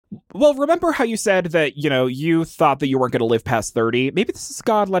 But well, remember how you said that, you know, you thought that you weren't going to live past 30? Maybe this is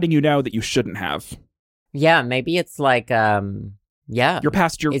God letting you know that you shouldn't have. Yeah, maybe it's like you're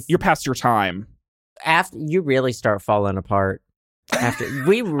past your time. After you really start falling apart, after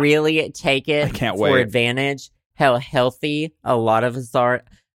we really take it for advantage, how healthy a lot of us are.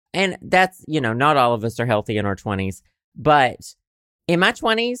 And that's, you know, not all of us are healthy in our 20s. But in my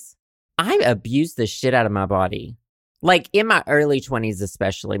 20s, I abused the shit out of my body. Like in my early 20s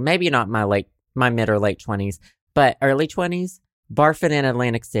especially. Maybe not my mid or late 20s, but early 20s, barfing in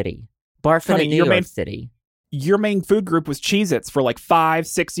Atlantic City. Barfing in New York City. Your main food group was Cheez-Its for like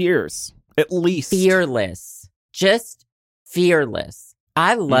 5-6 years. At least. Fearless. Just fearless.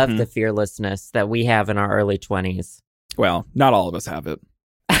 I love the fearlessness that we have in our early 20s. Well, not all of us have it.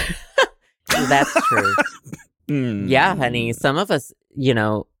 That's true. Yeah, honey. Some of us, you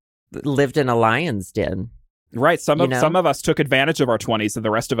know, lived in a lion's den. Right. Some of us took advantage of our 20s and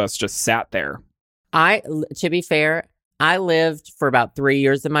the rest of us just sat there. To be fair, I lived for about 3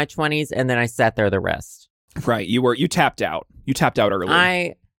 years in my 20s and then I sat there the rest. Right. You tapped out. You tapped out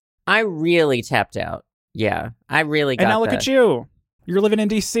early. I really tapped out. Yeah, I really got. And now look at you. You're living in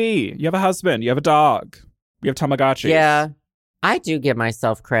DC. You have a husband. You have a dog. You have Tamagotchis. Yeah, I do give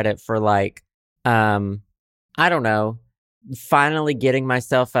myself credit for like, I don't know, finally getting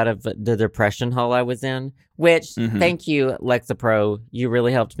myself out of the depression hole I was in. Which, thank you, Lexapro. You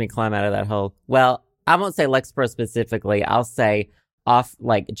really helped me climb out of that hole. Well, I won't say Lexapro specifically. I'll say off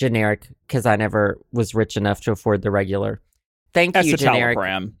like generic because I never was rich enough to afford the regular. Thank you, generic.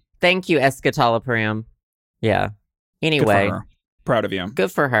 Thank you, escitalopram. Yeah. Anyway. Good for her. Proud of you.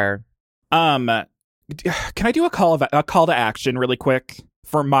 Good for her. Can I do a call to action really quick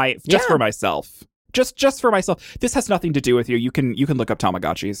for myself? Just for myself. This has nothing to do with you. You can look up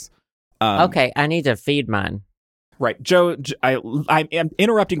Tamagotchis. Okay, I need to feed mine. Right. Joe, I am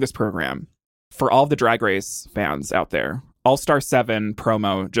interrupting this program for all of the Drag Race fans out there. All-Star 7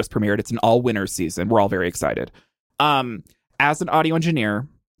 promo just premiered. It's an all-winner season. We're all very excited. As an audio engineer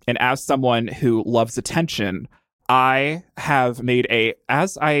and as someone who loves attention, I have made I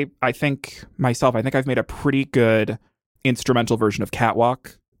think I've made a pretty good instrumental version of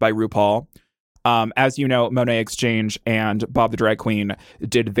Catwalk by RuPaul. As you know, Monet Exchange and Bob the Drag Queen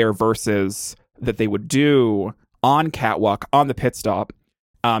did their verses that they would do on Catwalk on the pit stop.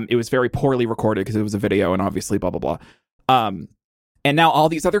 It was very poorly recorded because it was a video and obviously blah, blah, blah. And now all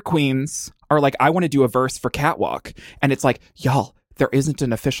these other queens are like, I want to do a verse for Catwalk. And it's like, y'all, there isn't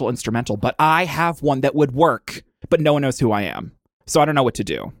an official instrumental, but I have one that would work, but no one knows who I am. So I don't know what to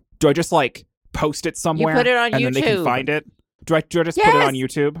do. Do I just like post it somewhere? You put it on and YouTube. then they can find it? Do I just put it on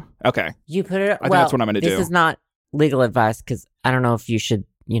YouTube? Okay. You put it. I think that's what I'm going to do. This is not legal advice because I don't know if you should,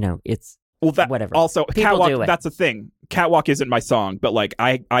 it's whatever. Also, People Catwalk, do it. That's a thing. Catwalk isn't my song, but like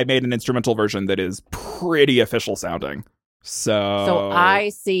I made an instrumental version that is pretty official sounding. So I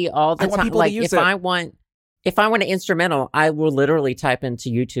see all the I want time. people Like to use if I want an instrumental, I will literally type into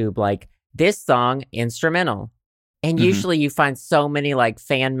YouTube like this song instrumental. And Mhm. usually you find so many like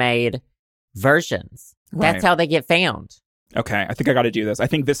fan made versions. Right. That's how they get found. Okay, I think I got to do this. I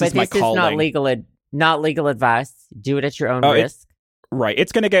think this But is my this is calling. not legal advice. Do it at your own Oh, risk. Right.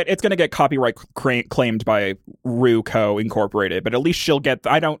 It's gonna get copyright claimed by Rue Co. Incorporated, but at least she'll get.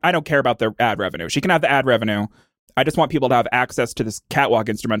 I don't care about the ad revenue. She can have the ad revenue. I just want people to have access to this Catwalk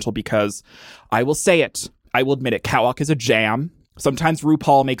instrumental because I will say it. I will admit it. Catwalk is a jam. Sometimes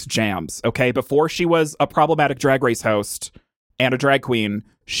RuPaul makes jams. Okay. Before she was a problematic Drag Race host and a drag queen,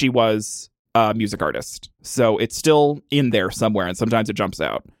 she was a music artist. So it's still in there somewhere, and sometimes it jumps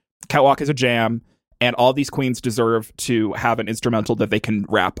out. Catwalk is a jam. And all these queens deserve to have an instrumental that they can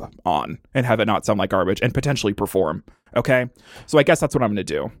rap on and have it not sound like garbage and potentially perform. Okay? So I guess that's what I'm going to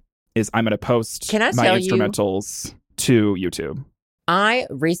do, is I'm going to post my instrumentals to YouTube. I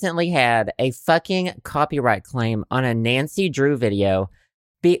recently had a fucking copyright claim on a Nancy Drew video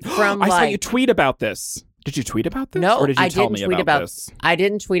from I saw you tweet about this. Did you tweet about this? No, or did you I tell didn't me tweet about about this? I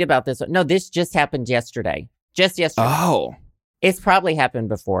didn't tweet about this. No, this just happened yesterday. Just yesterday. Oh. It's probably happened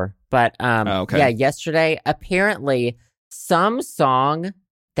before, but okay. Yeah, yesterday, apparently some song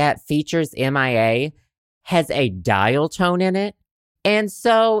that features MIA has a dial tone in it. And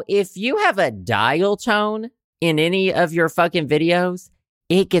so if you have a dial tone in any of your fucking videos,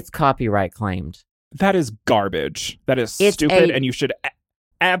 it gets copyright claimed. That is garbage. That is stupid, and you should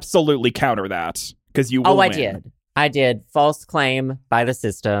absolutely counter that because you will win. I did. False claim by the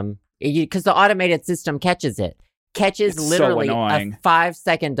system because the automated system catches it. Catches it's literally so a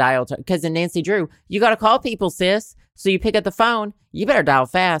 5-second dial tone. Because in Nancy Drew, you got to call people, sis. So you pick up the phone, you better dial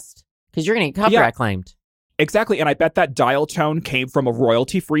fast because you're going to get copyright claimed. Exactly. And I bet that dial tone came from a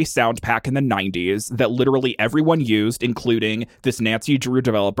royalty-free sound pack in the 90s that literally everyone used, including this Nancy Drew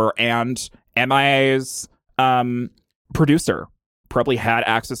developer and MIA's producer. Probably had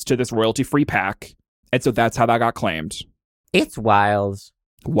access to this royalty-free pack. And so that's how that got claimed. It's wild.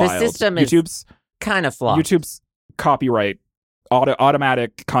 The system is kind of flawed. YouTube's copyright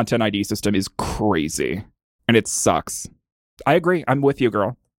automatic content ID system is crazy, and it sucks. I agree. I'm with you,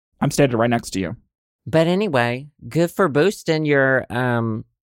 girl. I'm standing right next to you. But anyway, good for boosting your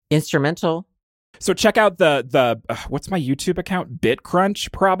instrumental. So check out the what's my YouTube account?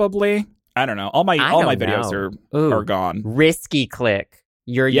 BitCrunch, probably. I don't know. All my videos are gone. Risky Click.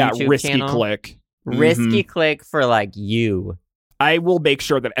 Your YouTube Risky channel. Click. Risky Click for like you. I will make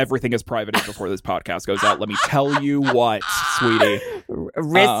sure that everything is privated before this podcast goes out. Let me tell you what, sweetie.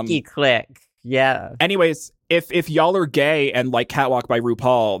 Risky Click. Yeah. Anyways, if y'all are gay and like Catwalk by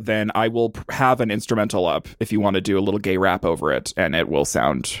RuPaul, then I will have an instrumental up if you want to do a little gay rap over it, and it will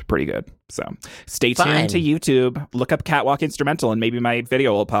sound pretty good. So stay tuned to YouTube. Look up Catwalk instrumental, and maybe my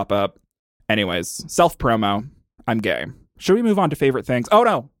video will pop up. Anyways, self-promo. I'm gay. Should we move on to favorite things? Oh,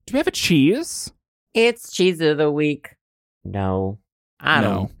 no. Do we have a cheese? It's cheese of the week. No, I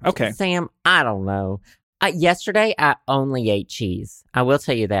don't. Okay. Sam, I don't know. Yesterday, I only ate cheese. I will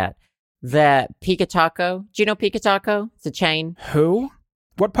tell you that. The Pika Taco. Do you know Pika Taco? It's a chain. Who?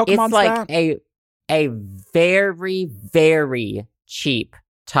 What Pokemon's that? It's like a very, very cheap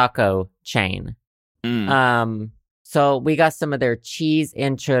taco chain. So we got some of their cheese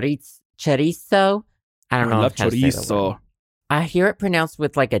and chorizo. I don't know. I love chorizo. I hear it pronounced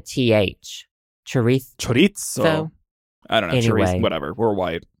with like a TH. Chorizo. I don't know. Anyway, chorizo, whatever. We're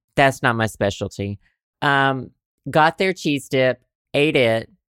white. That's not my specialty. Got their cheese dip, ate it,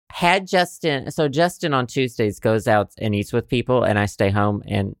 had Justin. So Justin on Tuesdays goes out and eats with people, and I stay home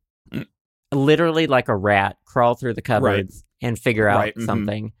and literally like a rat crawl through the cupboards and figure out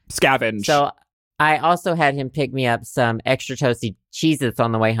something. Scavenge. So I also had him pick me up some extra toasty Cheez-Its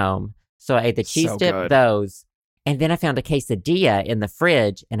on the way home. So I ate the cheese dip, those. And then I found a quesadilla in the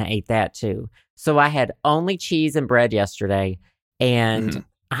fridge, and I ate that too. So I had only cheese and bread yesterday, and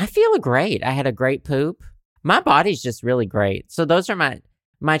I feel great. I had a great poop. My body's just really great. So those are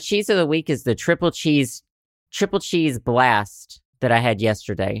my cheese of the week is the triple cheese blast that I had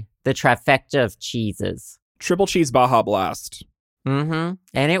yesterday. The trifecta of cheeses. Triple cheese Baja Blast. And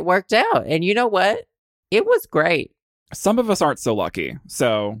it worked out. And you know what? It was great. Some of us aren't so lucky,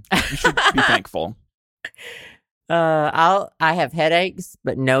 so you should be thankful. I have headaches,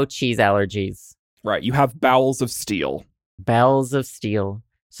 but no cheese allergies. Right. You have bowels of steel. Bowels of steel.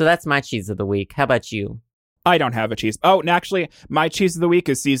 So that's my cheese of the week. How about you? I don't have a cheese. Oh, and actually, my cheese of the week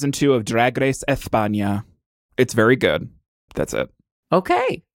is season 2 of Drag Race España. It's very good. That's it.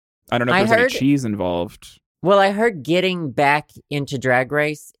 Okay. I don't know if there's any cheese involved. Well, I heard getting back into Drag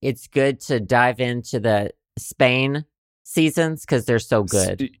Race, it's good to dive into the Spain seasons because they're so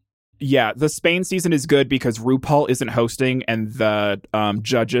good. Yeah, the Spain season is good because RuPaul isn't hosting and the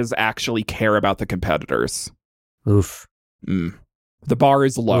judges actually care about the competitors. Oof. The bar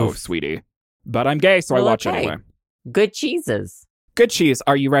is low, sweetie. But I'm gay, so I watch anyway. Good cheeses. Good cheese.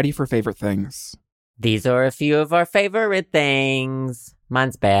 Are you ready for favorite things? These are a few of our favorite things.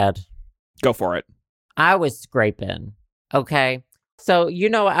 Mine's bad. Go for it. I was scraping. Okay. So,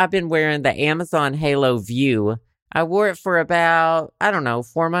 I've been wearing the Amazon Halo View. I wore it for about,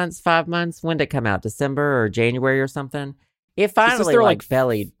 4 months, 5 months. When did it come out? December or January or something? It finally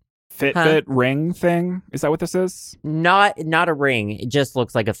bellied. Fitbit ring thing? Is that what this is? Not a ring. It just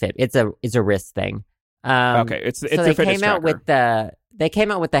looks like a fit. It's a wrist thing. Okay, it's a fitness tracker. They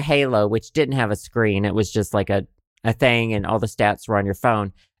came out with the Halo, which didn't have a screen. It was just like a thing, and all the stats were on your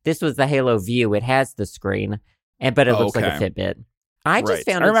phone. This was the Halo View. It has the screen, but it looks like a Fitbit. I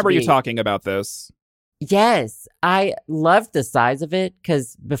remember you talking about this. Yes, I loved the size of it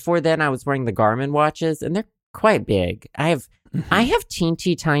because before then I was wearing the Garmin watches, and they're quite big. I have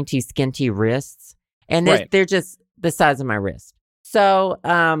teeny tiny skinty wrists, and they're just the size of my wrist. So,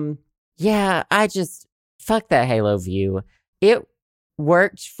 I just fuck that Halo View. It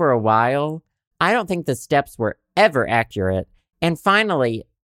worked for a while. I don't think the steps were ever accurate, and finally,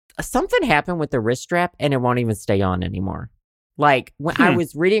 something happened with the wrist strap, and it won't even stay on anymore. Like when I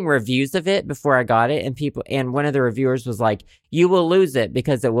was reading reviews of it before I got it, and one of the reviewers was like, "You will lose it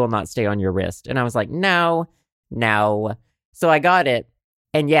because it will not stay on your wrist." And I was like, "No." So I got it,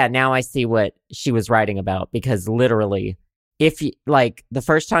 and now I see what she was writing about, because literally, if you the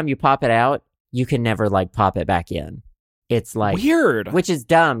first time you pop it out, you can never pop it back in. It's weird, which is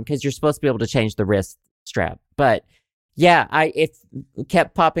dumb because you're supposed to be able to change the wrist strap. But it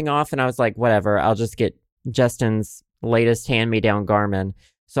kept popping off, and I was like, whatever, I'll just get Justin's latest hand-me-down Garmin.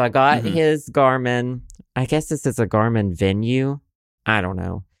 So I got his Garmin. I guess this is a Garmin Venue. I don't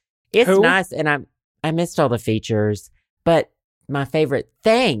know. It's nice, and I missed all the features. But my favorite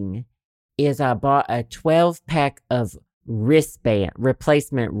thing is I bought a 12-pack of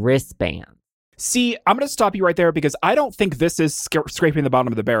replacement wristband. See, I'm going to stop you right there because I don't think this is scraping the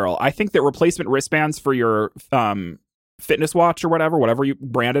bottom of the barrel. I think that replacement wristbands for your fitness watch or whatever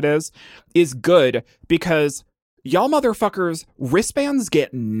brand it is good because y'all motherfuckers, wristbands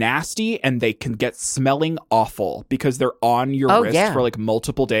get nasty and they can get smelling awful because they're on your wrist for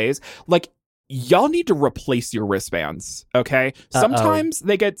multiple days. Y'all need to replace your wristbands, okay? Sometimes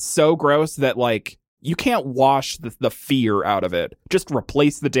they get so gross that you can't wash the fear out of it. Just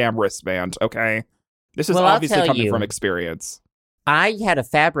replace the damn wristband, okay? This is obviously coming from experience. I had a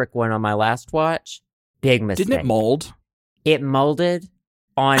fabric one on my last watch. Big mistake. Didn't it mold? It molded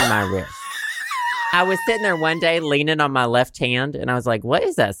on my wrist. I was sitting there one day leaning on my left hand, and I was like, what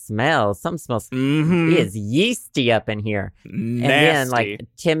is that smell? Something smells it is yeasty up in here. Nasty. And then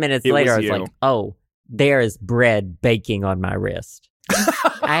 10 minutes later, I was like, oh, there is bread baking on my wrist.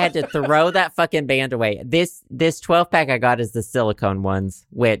 I had to throw that fucking band away. This 12-pack I got is the silicone ones,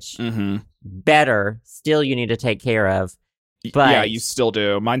 which better. Still, you need to take care of. But yeah, you still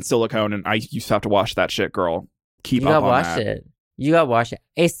do. Mine's silicone, and I used to have to wash that shit, girl. Keep up on that. You gotta wash it.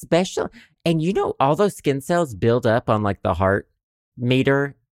 Especially, and all those skin cells build up on the heart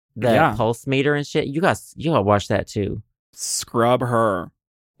meter, the pulse meter and shit. You gotta wash that too. Scrub her.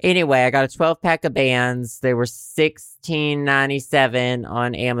 Anyway, I got a 12-pack of bands. They were $16.97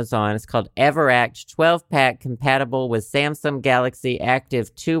 on Amazon. It's called Everact 12-pack, compatible with Samsung Galaxy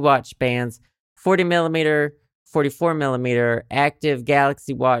Active 2 watch bands, 40mm, 44mm, Active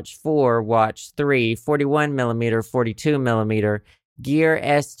Galaxy Watch 4, Watch 3, 41mm, 42mm, Gear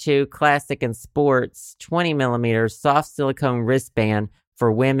S2 Classic and Sports, 20mm, soft silicone wristband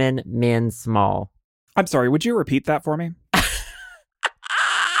for women, men, small. I'm sorry, would you repeat that for me?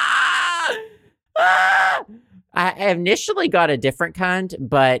 I initially got a different kind,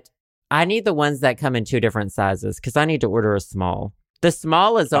 but I need the ones that come in 2 different sizes because I need to order a small. The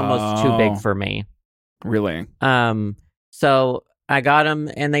small is almost too big for me. Really? So I got them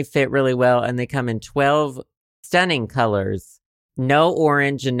and they fit really well, and they come in 12 stunning colors. No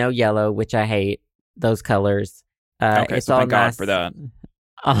orange and no yellow, which I hate those colors. Okay, it's so all thank nice, God for that.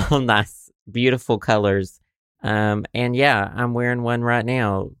 All nice, beautiful colors. And I'm wearing one right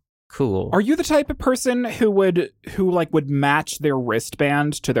now. Cool. Are you the type of person who would match their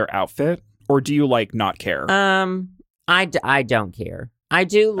wristband to their outfit, or do you not care? I don't care. I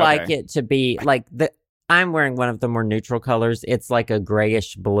do like it to be I'm wearing one of the more neutral colors. It's like a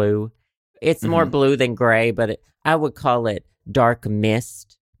grayish blue. It's more blue than gray, but I would call it dark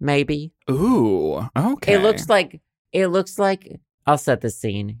mist, maybe. Ooh, okay. It looks like I'll set the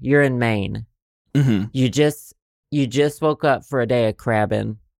scene. You're in Maine. Mm-hmm. You just woke up for a day of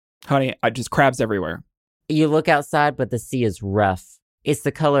crabbing. Honey, I just crabs everywhere. You look outside, but the sea is rough. It's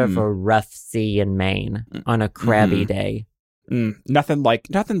the color of a rough sea in Maine on a crabby day. Nothing like,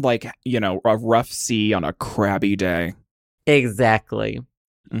 a rough sea on a crabby day. Exactly.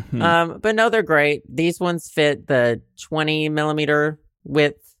 But no, they're great. These ones fit the 20 millimeter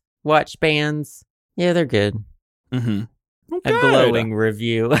width watch bands. Yeah, they're good. Well, a glowing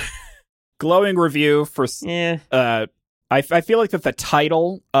review. Glowing review for... Yeah. I feel like that the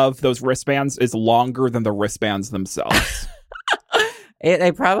title of those wristbands is longer than the wristbands themselves.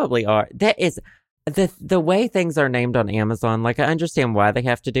 They probably are. That is the way things are named on Amazon. Like, I understand why they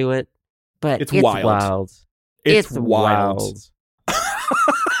have to do it, but it's wild. It's wild.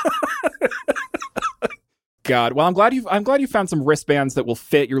 God. Well, I'm glad you found some wristbands that will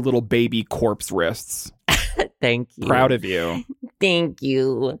fit your little baby corpse wrists. Thank you. Proud of you. Thank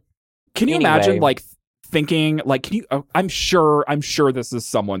you. Can you imagine, like, thinking, like, I'm sure this is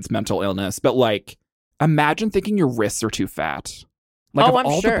someone's mental illness, but, like, imagine thinking your wrists are too fat. Like, I'm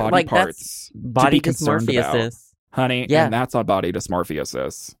all sure. the body like, parts that's body to be concerned about, honey. Yeah. And that's on body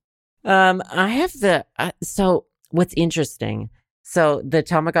dysmorphiosis. I have so what's interesting, so the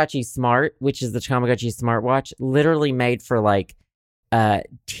Tamagotchi Smart, which is the Tamagotchi smartwatch, literally made for, like,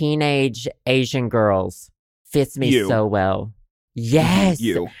 teenage Asian girls, fits me so well. Yes.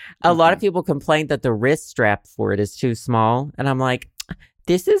 A lot of people complain that the wrist strap for it is too small. And I'm like,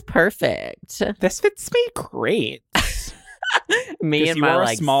 this is perfect. This fits me great. Me and my,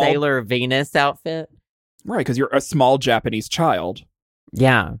 like, Sailor Venus outfit. Right, because you're a small Japanese child.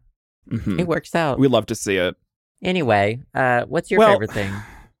 Yeah. It works out. We love to see it. Anyway, what's your favorite thing?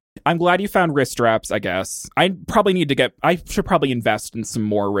 I'm glad you found wrist straps, I guess. I should probably invest in some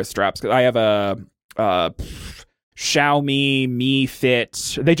more wrist straps, because I have a... Xiaomi Mi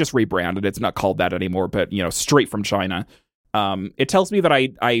Fit. They just rebranded. It's not called that anymore, but straight from China. It tells me that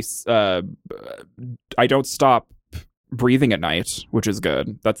I don't stop breathing at night, which is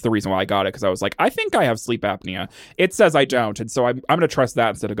good. That's the reason why I got it, because I was like, I think I have sleep apnea. It says I don't, and so I'm going to trust that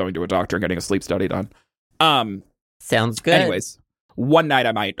instead of going to a doctor and getting a sleep study done. Sounds good. Anyways, one night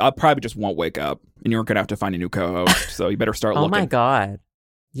I'll probably just won't wake up, and you're going to have to find a new co-host. So you better start looking. Oh my God.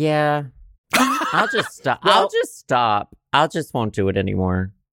 Yeah. I'll just stop. I'll just won't do it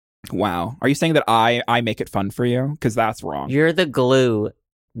anymore. Wow. Are you saying that I make it fun for you? Because that's wrong. You're the glue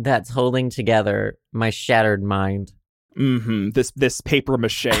that's holding together my shattered mind. This paper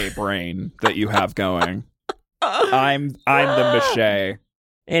mache brain that you have going. I'm the mache.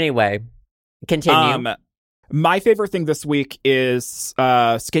 Anyway, continue. My favorite thing this week is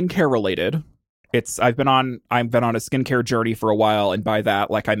skincare related. I've been on a skincare journey for a while, and by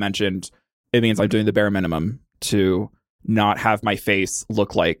that, like I mentioned, it means I'm doing the bare minimum to not have my face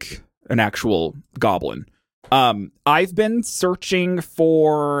look like an actual goblin. I've been searching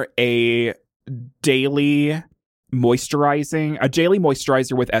for a daily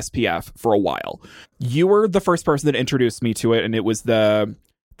moisturizer with SPF for a while. You were the first person that introduced me to it, and it was the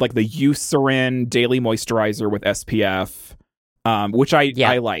Eucerin daily moisturizer with SPF, which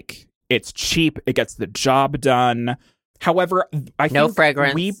I like. It's cheap. It gets the job done. However, no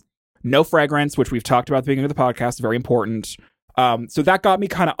fragrance. No fragrance, which we've talked about at the beginning of the podcast. Very important. So that got me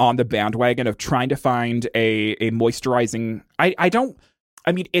kind of on the bandwagon of trying to find a moisturizing.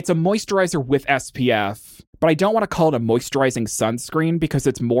 It's a moisturizer with SPF, but I don't want to call it a moisturizing sunscreen because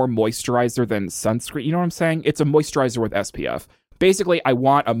it's more moisturizer than sunscreen. You know what I'm saying? It's a moisturizer with SPF. Basically, I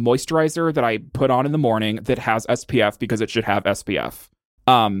want a moisturizer that I put on in the morning that has SPF because it should have SPF.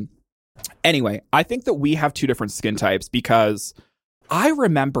 Anyway, I think that we have two different skin types because I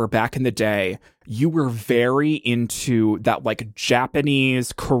remember back in the day, you were very into that, like,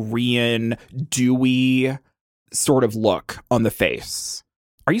 Japanese, Korean, dewy sort of look on the face.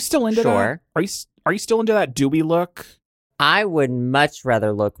 Are you still into that? Are you still into that dewy look? I would much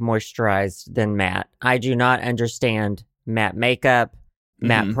rather look moisturized than matte. I do not understand matte makeup,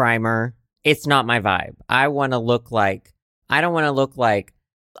 matte primer. It's not my vibe. I don't want to look like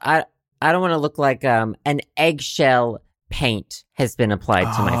an eggshell paint has been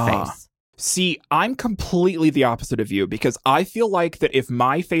applied to my face. See, I'm completely the opposite of you because I feel like that if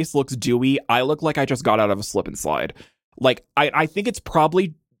my face looks dewy, I look like I just got out of a slip and slide. Like, I think it's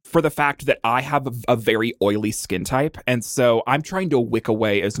probably for the fact that I have a very oily skin type, and so I'm trying to wick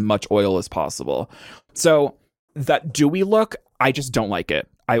away as much oil as possible. So that dewy look, I just don't like it.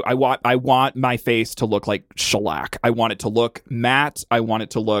 I want my face to look like shellac. I want it to look matte. I want it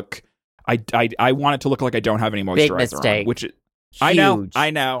to look I want it to look like I don't have any moisturizer Big mistake. on, which Huge. I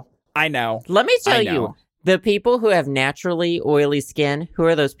know. Let me tell you, the people who have naturally oily skin, who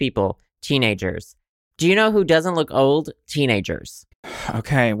are those people? Teenagers. Do you know who doesn't look old? Teenagers.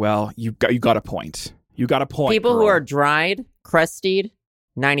 Okay, well, you got a point. You got a point. People who girl. are dried, crusted,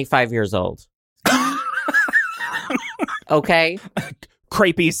 95 years old. Okay?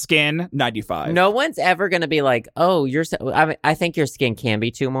 Crepey skin, 95. No one's ever going to be like, oh, I think your skin can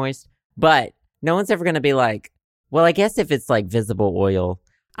be too moist, but no one's ever going to be like, well, I guess if it's like visible oil.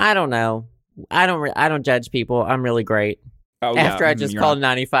 I don't know. I don't judge people. I'm really great. Oh, After I just called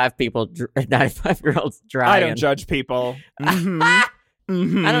 95-year-olds dry. I don't judge people. Mm-hmm.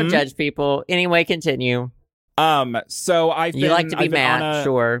 Mm-hmm. I don't judge people. Anyway, continue. So You like to be Matt,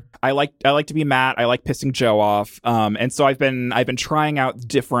 sure. I like to be Matt. I like pissing Joe off. And so I've been trying out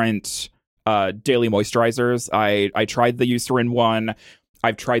different daily moisturizers. I tried the Eucerin one.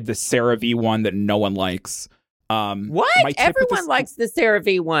 I've tried the CeraVe one that no one likes. What? Everyone likes the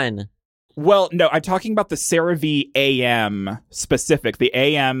CeraVe one. Well, no, I'm talking about the CeraVe AM specific, the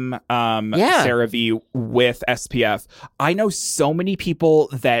AM CeraVe with SPF. I know so many people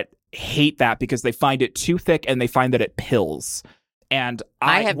that hate that because they find it too thick and they find that it pills. And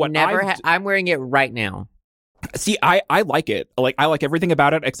I have never I'm wearing it right now. See, I like it. I like everything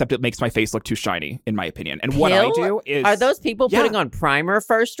about it except it makes my face look too shiny, in my opinion. And what I do is... Are those people putting on primer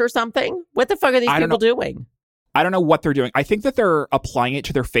first or something? What the fuck are these people doing? I don't know what they're doing. I think that they're applying it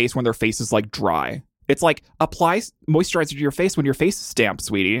to their face when their face is like dry. It's like, apply moisturizer to your face when your face is damp,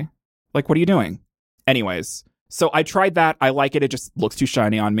 sweetie. Like, what are you doing? Anyways, so I tried that. I like it. It just looks too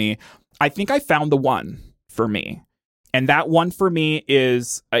shiny on me. I think I found the one for me. And that one for me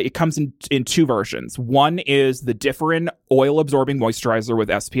is, it comes in two versions. One is the Differin Oil Absorbing Moisturizer with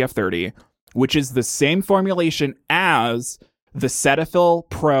SPF 30, which is the same formulation as the Cetaphil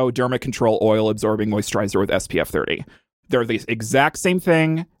Pro Derma Control Oil Absorbing Moisturizer with SPF 30. They're the exact same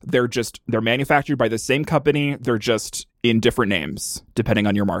thing. They're manufactured by the same company. They're just in different names, depending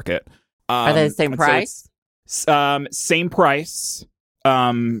on your market. Are they the same price? Same price.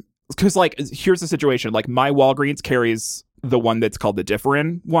 Because, here's the situation. My Walgreens carries the one that's called the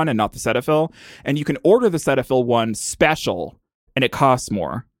Differin one and not the Cetaphil. And you can order the Cetaphil one special, and it costs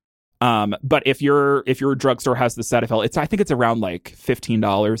more. But if your drugstore has the Cetaphil, I think it's around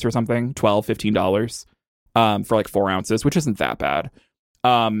 $15 or something, $12, $15, for 4 ounces, which isn't that bad.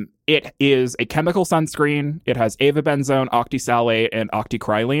 It is a chemical sunscreen. It has avobenzone, octisalate, and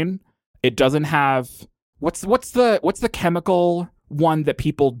octicrylene. It doesn't have what's the chemical one that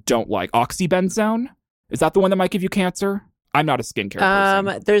people don't like? Oxybenzone? Is that the one that might give you cancer? I'm not a skincare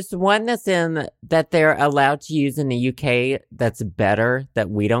person. There's one that they're allowed to use in the UK that's better that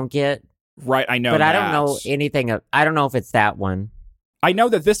we don't get. Right, I know. But that. I don't know anything. I don't know if it's that one. I know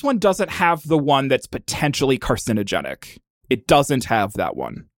that this one doesn't have the one that's potentially carcinogenic. It doesn't have that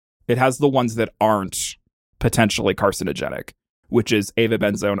one. It has the ones that aren't potentially carcinogenic, which is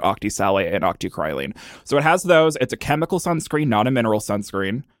avobenzone, octisalate, and octicrylene. So it has those. It's a chemical sunscreen, not a mineral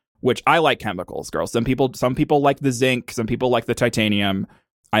sunscreen. Which I like chemicals, girl. Some people like the zinc. Some people like the titanium.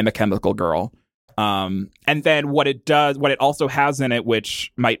 I'm a chemical girl. And then what it also has in it,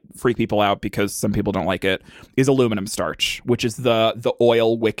 which might freak people out because some people don't like it, is aluminum starch, which is the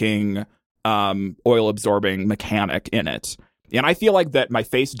oil wicking, oil absorbing mechanic in it. And I feel like that my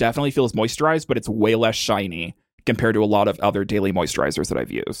face definitely feels moisturized, but it's way less shiny compared to a lot of other daily moisturizers that I've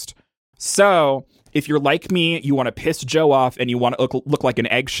used. So if you're like me, you want to piss Joe off and you want to look like an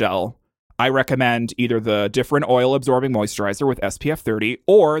eggshell, I recommend either the Differin Oil Absorbing Moisturizer with SPF 30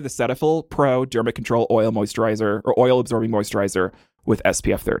 or the Cetaphil Pro Derma Control Oil Moisturizer or Oil Absorbing Moisturizer with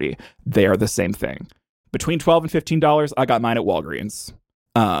SPF 30. They are the same thing. Between $12 and $15, I got mine at Walgreens.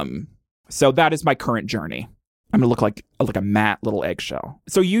 So that is my current journey. I'm gonna look like a matte little eggshell.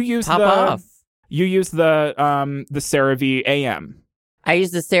 So you use the CeraVe AM. I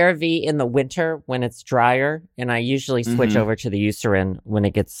use the CeraVe in the winter when it's drier, and I usually switch over to the Eucerin when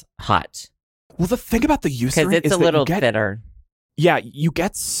it gets hot. Well, the thing about the Eucerin because it's a little thinner. Yeah, you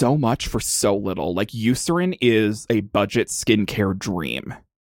get so much for so little. Eucerin is a budget skincare dream.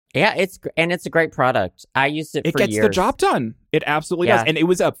 Yeah, it's a great product. I used it for years. It gets the job done. It absolutely does. And it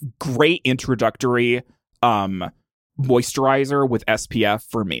was a great introductory moisturizer with SPF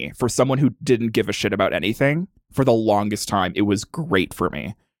for me. For someone who didn't give a shit about anything, for the longest time, it was great for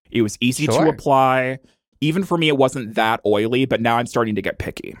me. It was easy to apply. Even for me, it wasn't that oily, but now I'm starting to get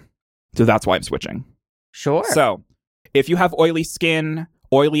picky. So that's why I'm switching. Sure. So if you have oily skin,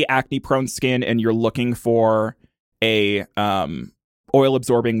 oily acne-prone skin, and you're looking for a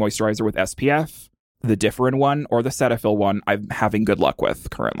oil-absorbing moisturizer with SPF, the Differin one or the Cetaphil one, I'm having good luck with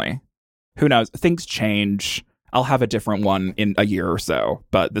currently. Who knows? Things change. I'll have a different one in a year or so,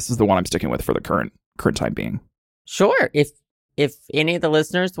 but this is the one I'm sticking with for the current time being. Sure. If any of the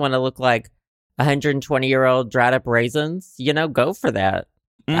listeners want to look like 120-year-old dried up raisins, go for that.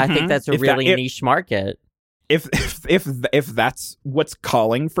 I think that's a really niche market. If that's what's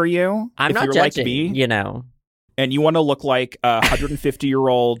calling for you, I'm not judging, like me, and you want to look like a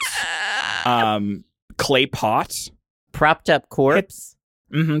 150-year-old clay pot, propped up corpse,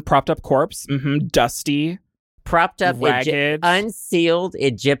 dusty, propped up, ragged, unsealed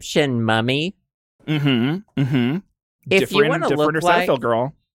Egyptian mummy. If you want to look like Seinfeld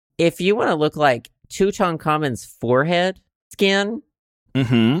girl, if you want to look like Tutankhamun's forehead skin,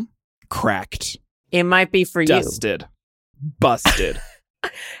 cracked, it might be for dusted, busted.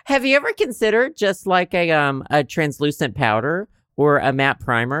 Have you ever considered just like a translucent powder or a matte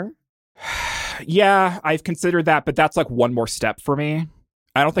primer? Yeah, I've considered that, but that's like one more step for me.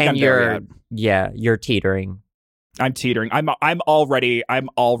 I don't think I'm there yet. Yeah, you're teetering. I'm teetering. I'm already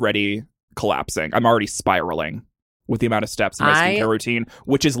collapsing. I'm already spiraling with the amount of steps in my skincare routine,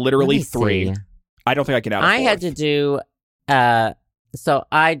 which is literally 3. See. I don't think I can add a 4th. I had to do so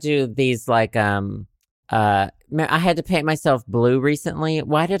I do these like I had to paint myself blue recently.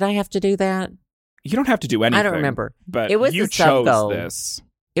 Why did I have to do that? You don't have to do anything. I don't remember. But it was you chose goal. This.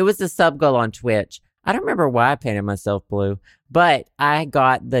 It was a sub goal on Twitch. I don't remember why I painted myself blue, but I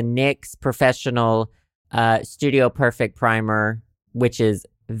got the NYX Professional Studio Perfect Primer, which is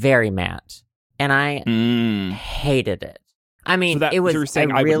very matte. And I hated it. I mean, it was a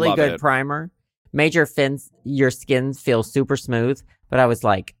really good primer. Made your skin feel super smooth, but I was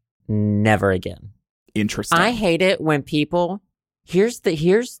like, never again. Interesting. I hate it when people, here's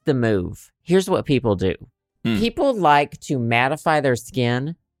the move. Here's what people do. People like to mattify their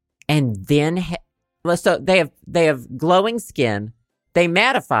skin and then, so they have glowing skin. They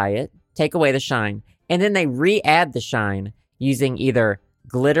mattify it, take away the shine, and then they re-add the shine using either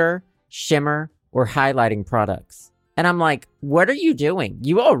glitter, shimmer, or highlighting products. And I'm like, what are you doing?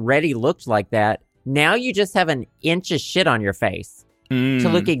 You already looked like that. Now you just have an inch of shit on your face to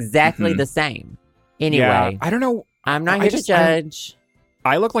look exactly the same. Anyway, yeah, I don't know. I'm not here to judge.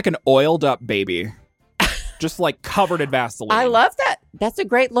 I look like an oiled up baby. Just like covered in Vaseline. I love that. That's a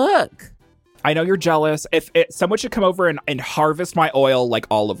great look. I know you're jealous. If someone should come over and harvest my oil like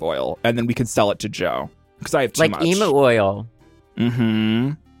olive oil, and then we can sell it to Joe. Because I have too much. Like emu oil.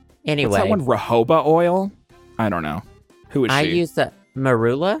 Mm-hmm. Anyway. What's that one? Jojoba oil? I don't know. Who is she? I use the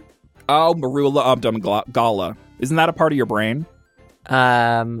marula. Oh, marula gala. Isn't that a part of your brain?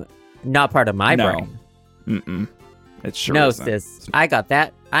 Not part of my brain. Mm-mm. It sure no, isn't. Sis. I got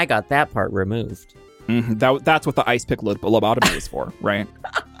that part removed. Mm-hmm. That's what the ice pick lobotomy is for, right?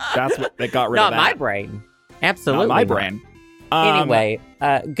 That's what they got rid of that. Not my brain. Absolutely not my brain. Anyway,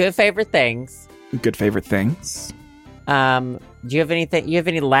 good favorite things. Good favorite things. Do you have anything? You have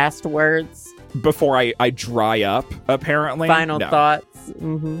any last words before I dry up? Apparently, final thoughts.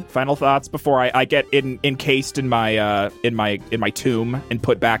 Mm-hmm. Final thoughts before I get encased in my tomb and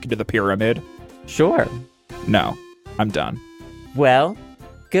put back into the pyramid. Sure. No, I'm done. Well,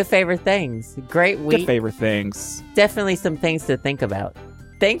 good favorite things. Great week. Good favorite things. Definitely some things to think about.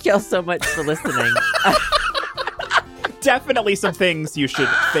 Thank y'all so much for listening. Definitely some things you should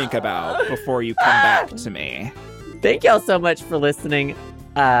think about before you come back to me. Thank y'all so much for listening.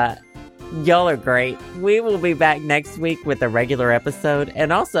 Y'all are great. We will be back next week with a regular episode.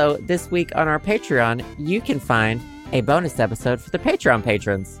 And also, this week on our Patreon, you can find a bonus episode for the Patreon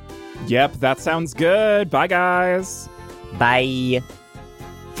patrons. Yep, that sounds good. Bye, guys. Bye.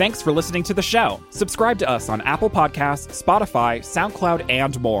 Thanks for listening to the show. Subscribe to us on Apple Podcasts, Spotify, SoundCloud,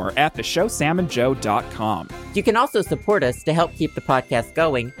 and more at theshowsamandjoe.com. You can also support us to help keep the podcast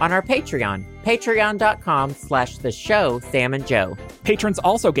going on our Patreon, patreon.com/theshowsamandjoe. Patrons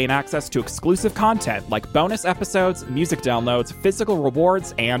also gain access to exclusive content like bonus episodes, music downloads, physical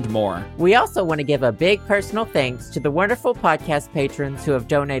rewards, and more. We also want to give a big personal thanks to the wonderful podcast patrons who have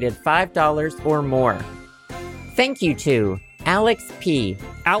donated $5 or more. Thank you to Alex P.,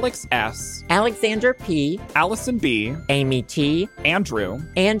 Alex S., Alexander P., Allison B., Amy T., Andrew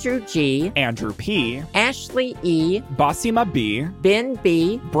G., Andrew P., Ashley E., Basima B., Ben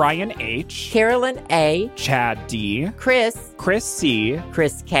B., Brian H., Carolyn A., Chad D., Chris C.,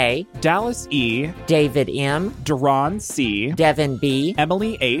 Chris K., Dallas E., David M., Duran C., Devin B.,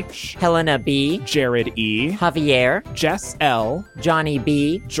 Emily H., Helena B., Jared E., Javier, Jess L., Johnny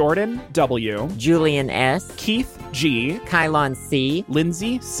B., Jordan W., Julian S., Keith G., Kylon C.,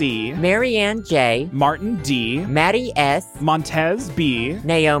 Lindsay C., Marianne J., Martin D., Maddie S., Montez B.,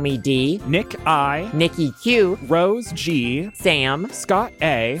 Naomi D., Nick I., Nikki Q., Rose G., Sam, Scott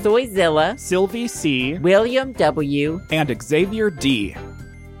A., Soyzilla, Sylvie C., William W., and Xavier D.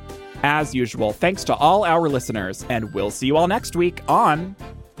 As usual, thanks to all our listeners, and we'll see you all next week on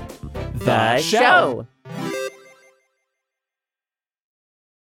The show.